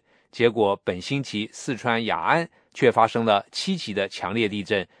地震，结果本星期四川雅安却发生了7级的强烈地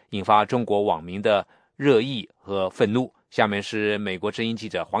震，引发中国网民的热议和愤怒。下面是美国之音记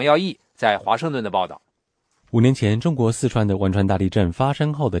者黄耀义在华盛顿的报道。5年前，中国四川的汶川大地震发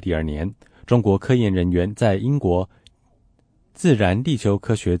生后的第2年，中国科研人员在英国自然地球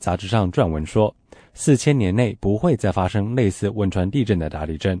科学杂志上撰文说，4000年内不会再发生类似汶川地震的大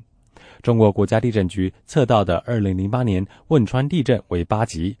地震。中国国家地震局测到的2008年汶川地震为8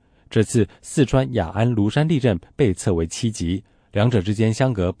级，这次四川雅安芦山地震被测为7级，两者之间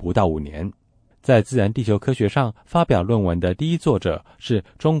相隔不到5年。在自然地球科学上发表论文的第一作者是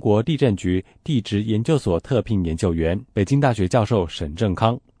中国地震局地质研究所特聘研究员、北京大学教授沈正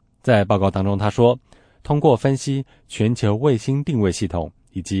康。在报告当中他说，通过分析全球卫星定位系统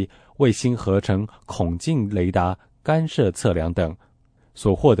以及卫星合成孔径雷达干涉测量等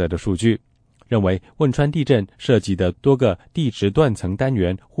所获得的数据，认为汶川地震涉及的多个地质断层单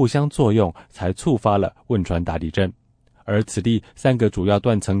元互相作用，才触发了汶川大地震。而此地3个主要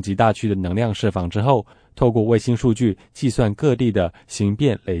断层及大区的能量释放之后，透过卫星数据计算各地的形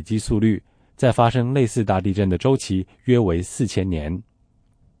变累积速率，再发生类似大地震的周期约为4000年。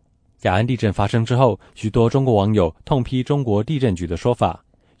雅安地震发生之后，许多中国网友痛批中国地震局的说法，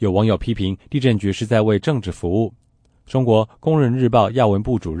有网友批评地震局是在为政治服务。中国工人日报亚文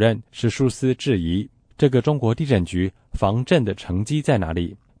部主任石书思质疑，这个中国地震局防震的成绩在哪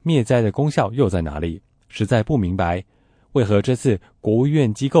里？灭灾的功效又在哪里？实在不明白，为何这次国务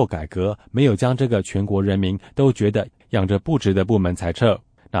院机构改革没有将这个全国人民都觉得养着不值的部门裁撤，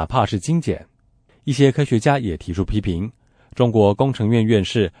哪怕是精简。一些科学家也提出批评。中国工程院院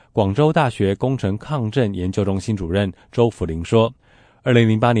士、广州大学工程抗震研究中心主任周福林说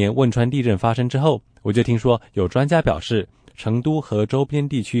，2008年汶川地震发生之后，我就听说有专家表示，成都和周边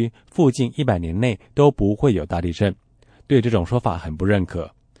地区附近100年内都不会有大地震，对这种说法很不认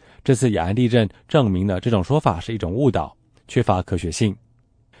可。这次雅安地震证明了这种说法是一种误导，缺乏科学性。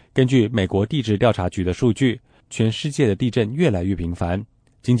根据美国地质调查局的数据，全世界的地震越来越频繁。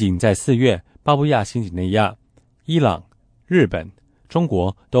仅仅在4月，巴布亚新几内亚、伊朗、日本、中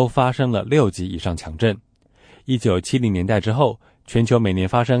国都发生了6级以上强震。1970年代之后，全球每年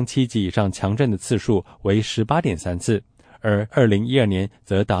发生7级以上强震的次数为 18.3 次，而2012年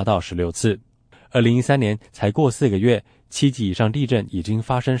则达到16次。2013年才过4个月，7级以上地震已经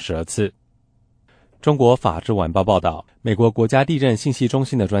发生12次。中国法制晚报报道，美国国家地震信息中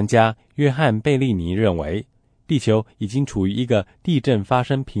心的专家约翰·贝利尼认为，地球已经处于一个地震发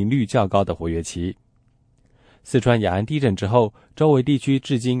生频率较高的活跃期。四川雅安地震之后，周围地区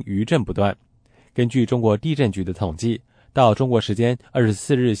至今余震不断。根据中国地震局的统计，到中国时间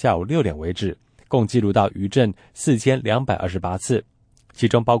24日下午6点为止，共记录到余震4228次，其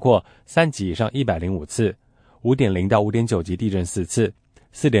中包括3级以上105次，5.0到5.9级地震4次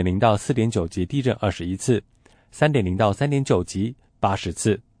，4.0到4.9级地震21次，3.0到3.9级80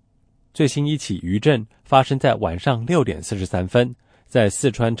次。最新一起余震发生在晚上6点43分，在四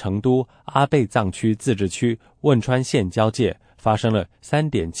川成都阿倍藏区自治区汶川县交界发生了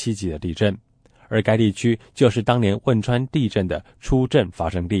 3.7 级的地震，而该地区就是当年汶川地震的初震发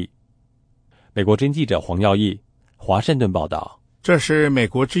生地。美国之音记者黄耀义，华盛顿报道。这是美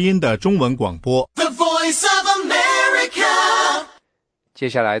国之音的中文广播。The Voice of America。接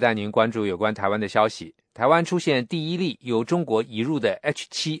下来带您关注有关台湾的消息。台湾出现第一例由中国移入的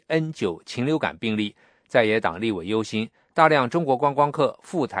H7N9 禽流感病例，在野党立委忧心，大量中国观光客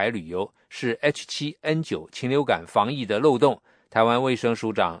赴台旅游是 H7N9 禽流感防疫的漏洞。台湾卫生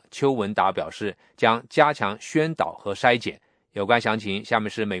署长邱文达表示，将加强宣导和筛检。有关详情，下面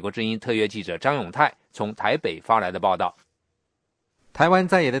是美国之音特约记者张永泰从台北发来的报道。台湾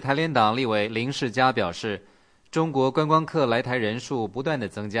在野的台联党立委林世嘉表示，中国观光客来台人数不断的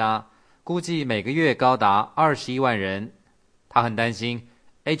增加，估计每个月高达21万人。他很担心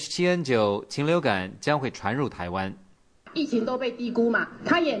H7N9 禽流感将会传入台湾。疫情都被低估嘛，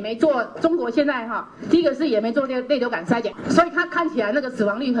他也没做。中国现在第一个是也没做类流感筛检，所以他看起来那个死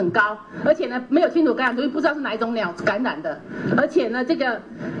亡率很高，而且呢没有清楚感染途径，不知道是哪一种鸟感染的。而且呢，这个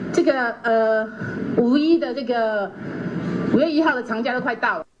5月1号的长假都快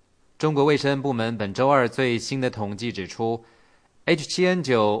到了。中国卫生部门本周二最新的统计指出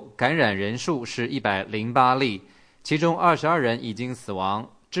，H7N9 感染人数是108例，其中22人已经死亡，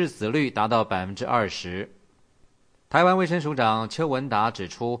致死率达到20%。台湾卫生署长邱文达指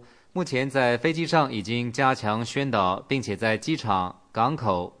出，目前在飞机上已经加强宣导，并且在机场、港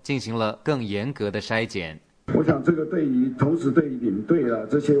口进行了更严格的筛检。我想这个同时对于领队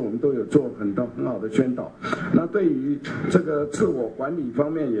这些我们都有做很好的宣导。那对于这个自我管理方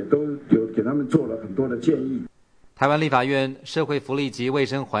面也都有给他们做了很多的建议。台湾立法院社会福利及卫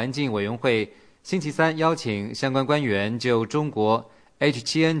生环境委员会星期三邀请相关官员就中国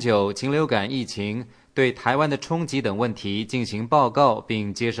H7N9 禽流感疫情对台湾的冲击等问题进行报告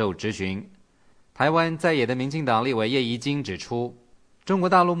并接受质询。台湾在野的民进党立委叶宜津指出，中国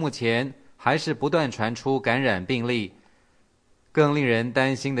大陆目前还是不断传出感染病例，更令人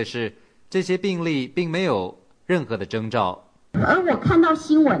担心的是，这些病例并没有任何的征兆。而我看到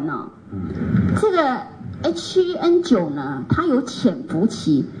新闻呢，这个 H7N9 呢，它有潜伏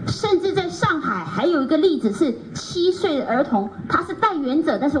期，甚至在上海还有一个例子是7岁的儿童，他是带原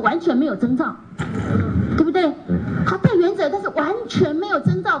者，但是完全没有征兆，对不对？他带原者，但是完全没有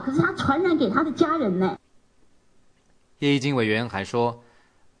征兆，可是他传染给他的家人呢。叶宜津委员还说，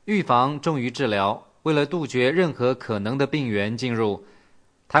预防重于治疗，为了杜绝任何可能的病源进入，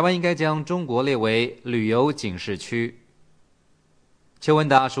台湾应该将中国列为旅游警示区。邱文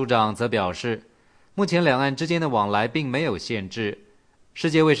达署长则表示，目前两岸之间的往来并没有限制，世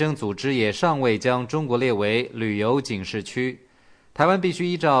界卫生组织也尚未将中国列为旅游警示区，台湾必须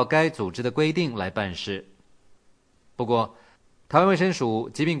依照该组织的规定来办事。不过，台湾卫生署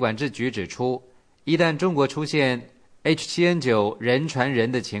疾病管制局指出，一旦中国出现 H7N9 人传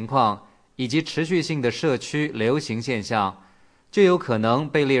人的情况以及持续性的社区流行现象，就有可能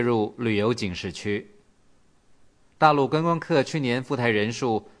被列入旅游警示区。大陆观光客去年赴台人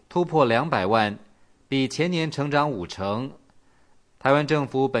数突破200万，比前年成长50%。台湾政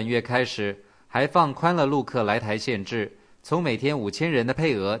府本月开始还放宽了陆客来台限制，从每天5000人的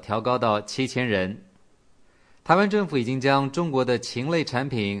配额调高到7000人。台湾政府已经将中国的禽类产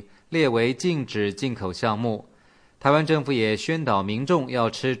品列为禁止进口项目，台湾政府也宣导民众要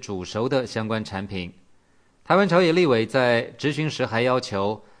吃煮熟的相关产品。台湾朝野立委在质询时还要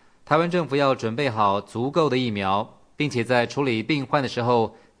求台湾政府要准备好足够的疫苗，并且在处理病患的时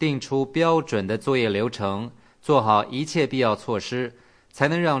候定出标准的作业流程，做好一切必要措施，才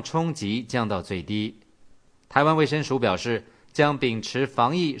能让冲击降到最低。台湾卫生署表示，将秉持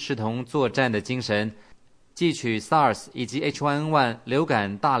防疫视同作战的精神，汲取 SARS 以及 H1N1 流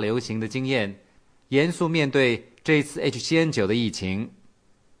感大流行的经验，严肃面对这次 H7N9 的疫情。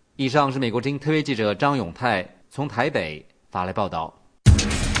以上是美国之音特约记者张永泰从台北发来报道。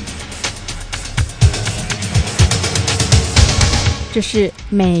这是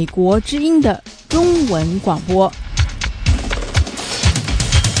美国之音的中文广播。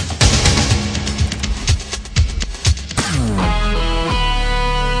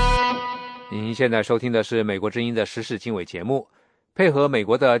您现在收听的是美国之音的时事经纬节目。配合美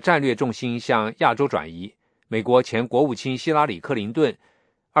国的战略重心向亚洲转移，美国前国务卿希拉里·克林顿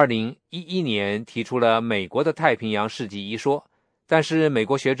2011年提出了美国的太平洋世纪一说，但是美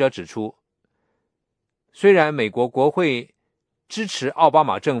国学者指出，虽然美国国会支持奥巴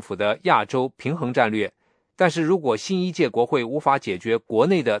马政府的亚洲平衡战略，但是如果新一届国会无法解决国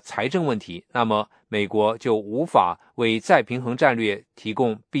内的财政问题，那么美国就无法为再平衡战略提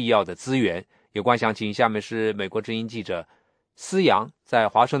供必要的资源。有关详情，下面是美国之音记者思阳在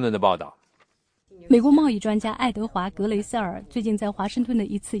华盛顿的报道。美国贸易专家爱德华·格雷瑟尔最近在华盛顿的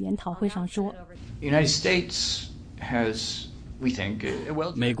一次研讨会上说，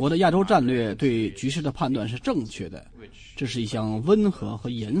美国的亚洲战略对局势的判断是正确的，这是一项温和和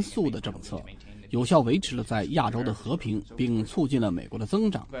严肃的政策，有效维持了在亚洲的和平，并促进了美国的增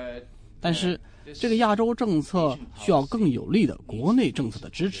长。但是这个亚洲政策需要更有力的国内政策的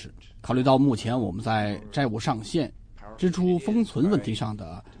支持。考虑到目前我们在债务上限、支出封存问题上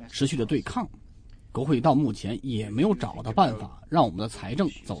的持续的对抗，国会到目前也没有找到办法让我们的财政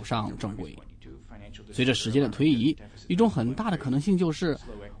走上正轨。随着时间的推移，一种很大的可能性就是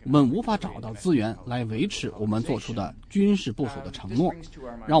我们无法找到资源来维持我们做出的军事部署的承诺，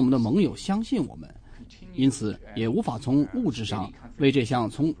让我们的盟友相信我们，因此也无法从物质上为这项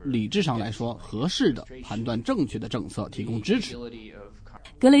从理智上来说合适的、判断正确的政策提供支持。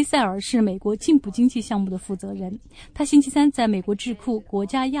格雷塞尔是美国进步经济项目的负责人，他星期三在美国智库国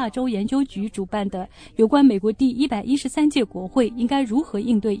家亚洲研究局主办的有关美国第113届国会应该如何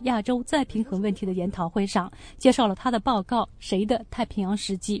应对亚洲再平衡问题的研讨会上，介绍了他的报告《谁的太平洋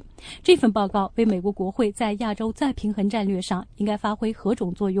世纪》。这份报告为美国国会在亚洲再平衡战略上应该发挥何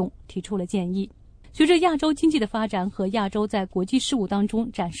种作用提出了建议。随着亚洲经济的发展和亚洲在国际事务当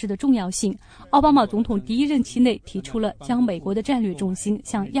中展示的重要性，奥巴马总统第一任期内提出了将美国的战略重心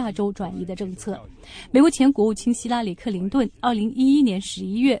向亚洲转移的政策。美国前国务卿希拉里·克林顿2011年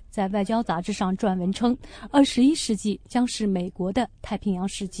11月在外交杂志上撰文称，21世纪将是美国的太平洋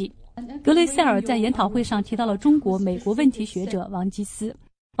世纪。格雷塞尔在研讨会上提到了中国美国问题学者王基思。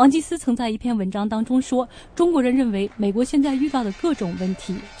王基思曾在一篇文章当中说，中国人认为美国现在遇到的各种问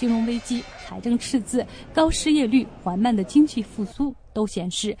题，金融危机、财政赤字、高失业率、缓慢的经济复苏，都显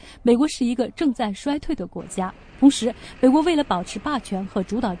示美国是一个正在衰退的国家。同时，美国为了保持霸权和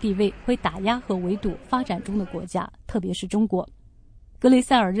主导地位，会打压和围堵发展中的国家，特别是中国。格雷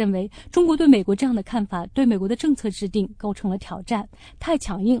塞尔认为，中国对美国这样的看法对美国的政策制定构成了挑战，太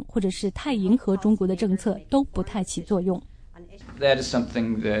强硬或者是太迎合中国的政策都不太起作用。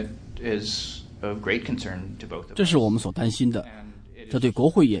这是我们所担心的，这对国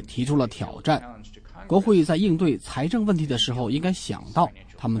会也提出了挑战。国会在应对财政问题的时候，应该想到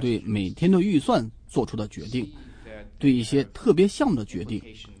他们对每天的预算做出的决定，对一些特别项目的决定，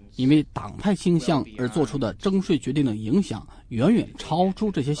因为党派倾向而做出的征税决定的影响远远超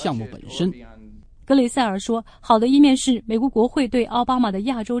出这些项目本身。格雷塞尔说，好的一面是美国国会对奥巴马的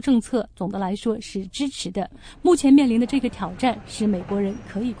亚洲政策总的来说是支持的，目前面临的这个挑战是美国人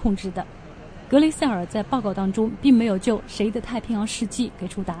可以控制的。格雷塞尔在报告当中并没有就谁的太平洋世纪给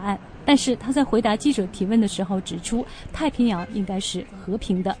出答案，但是他在回答记者提问的时候指出，太平洋应该是和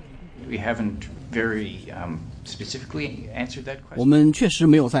平的。我们确实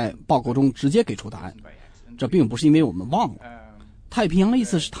没有在报告中直接给出答案，这并不是因为我们忘了。太平洋的意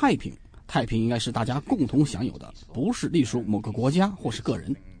思是太平，太平应该是大家共同享有的，不是隶属某个国家或是个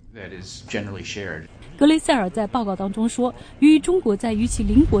人。格雷塞尔在报告当中说，由于中国在与其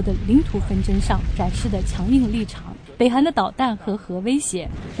邻国的领土纷争上展示的强硬立场，北韩的导弹和核威胁，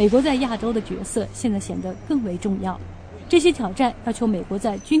美国在亚洲的角色现在显得更为重要。这些挑战要求美国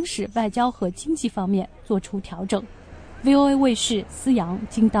在军事、外交和经济方面做出调整。VOA 卫视思阳、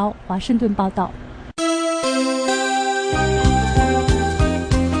金刀华盛顿报道。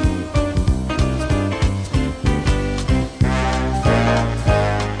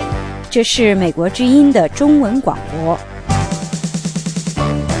这是美国之音的中文广播。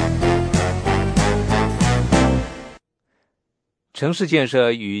城市建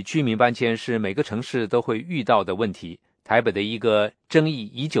设与居民搬迁是每个城市都会遇到的问题。台北的一个争议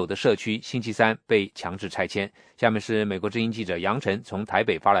已久的社区星期三被强制拆迁。下面是美国之音记者杨晨从台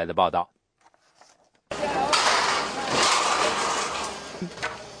北发来的报道。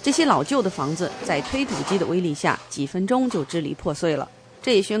这些老旧的房子在推土机的威力下，几分钟就支离破碎了。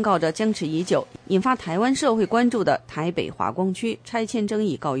这也宣告着僵持已久、引发台湾社会关注的台北华光区拆迁争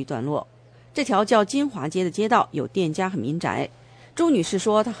议告一段落。这条叫金华街的街道有店家和民宅。朱女士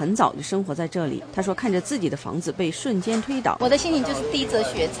说，她很早就生活在这里。她说，看着自己的房子被瞬间推倒，我的心情就是滴着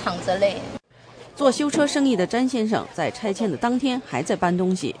血，淌着泪。做修车生意的詹先生在拆迁的当天还在搬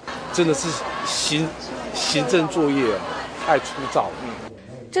东西，真的是行政作业太粗糙。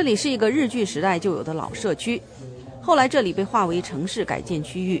这里是一个日据时代就有的老社区。后来这里被划为城市改建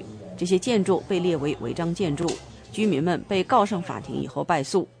区域，这些建筑被列为违章建筑，居民们被告上法庭以后败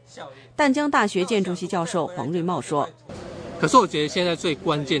诉。淡江大学建筑系教授黄瑞茂说，可是我觉得现在最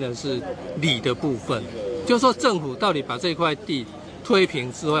关键的是理的部分，就是说政府到底把这块地推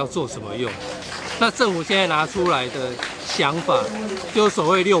平之后要做什么用。那政府现在拿出来的想法就是所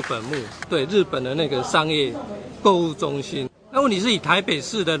谓6本木，对日本的那个商业购物中心。那问题是以台北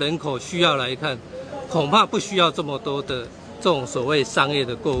市的人口需要来看，恐怕不需要这么多的这种所谓商业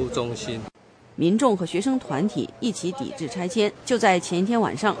的购物中心。民众和学生团体一起抵制拆迁，就在前一天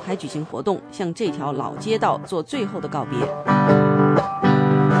晚上还举行活动，向这条老街道做最后的告别。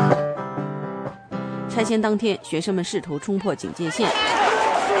拆迁当天，学生们试图冲破警戒线。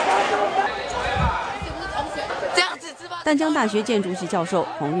淡江大学建筑系教授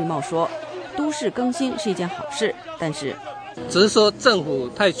黄玉茂说，都市更新是一件好事，但是只是说政府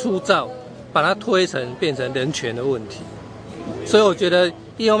太粗糙，把它推成变成人权的问题。所以我觉得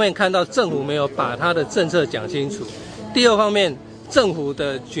一方面看到政府没有把他的政策讲清楚，第二方面政府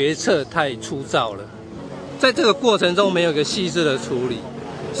的决策太粗糙了，在这个过程中没有一个细致的处理，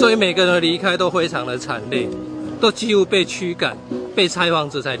所以每个人离开都非常的惨烈，都几乎被驱赶，被拆房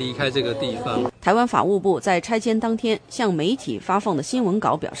子才离开这个地方。台湾法务部在拆迁当天向媒体发放的新闻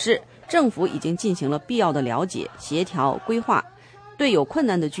稿表示，政府已经进行了必要的了解、协调、规划，对有困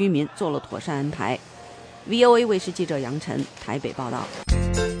难的居民做了妥善安排。VOA 卫视记者杨晨台北报道。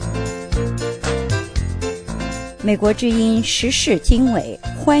美国之音时事经纬，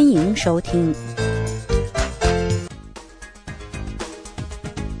欢迎收听。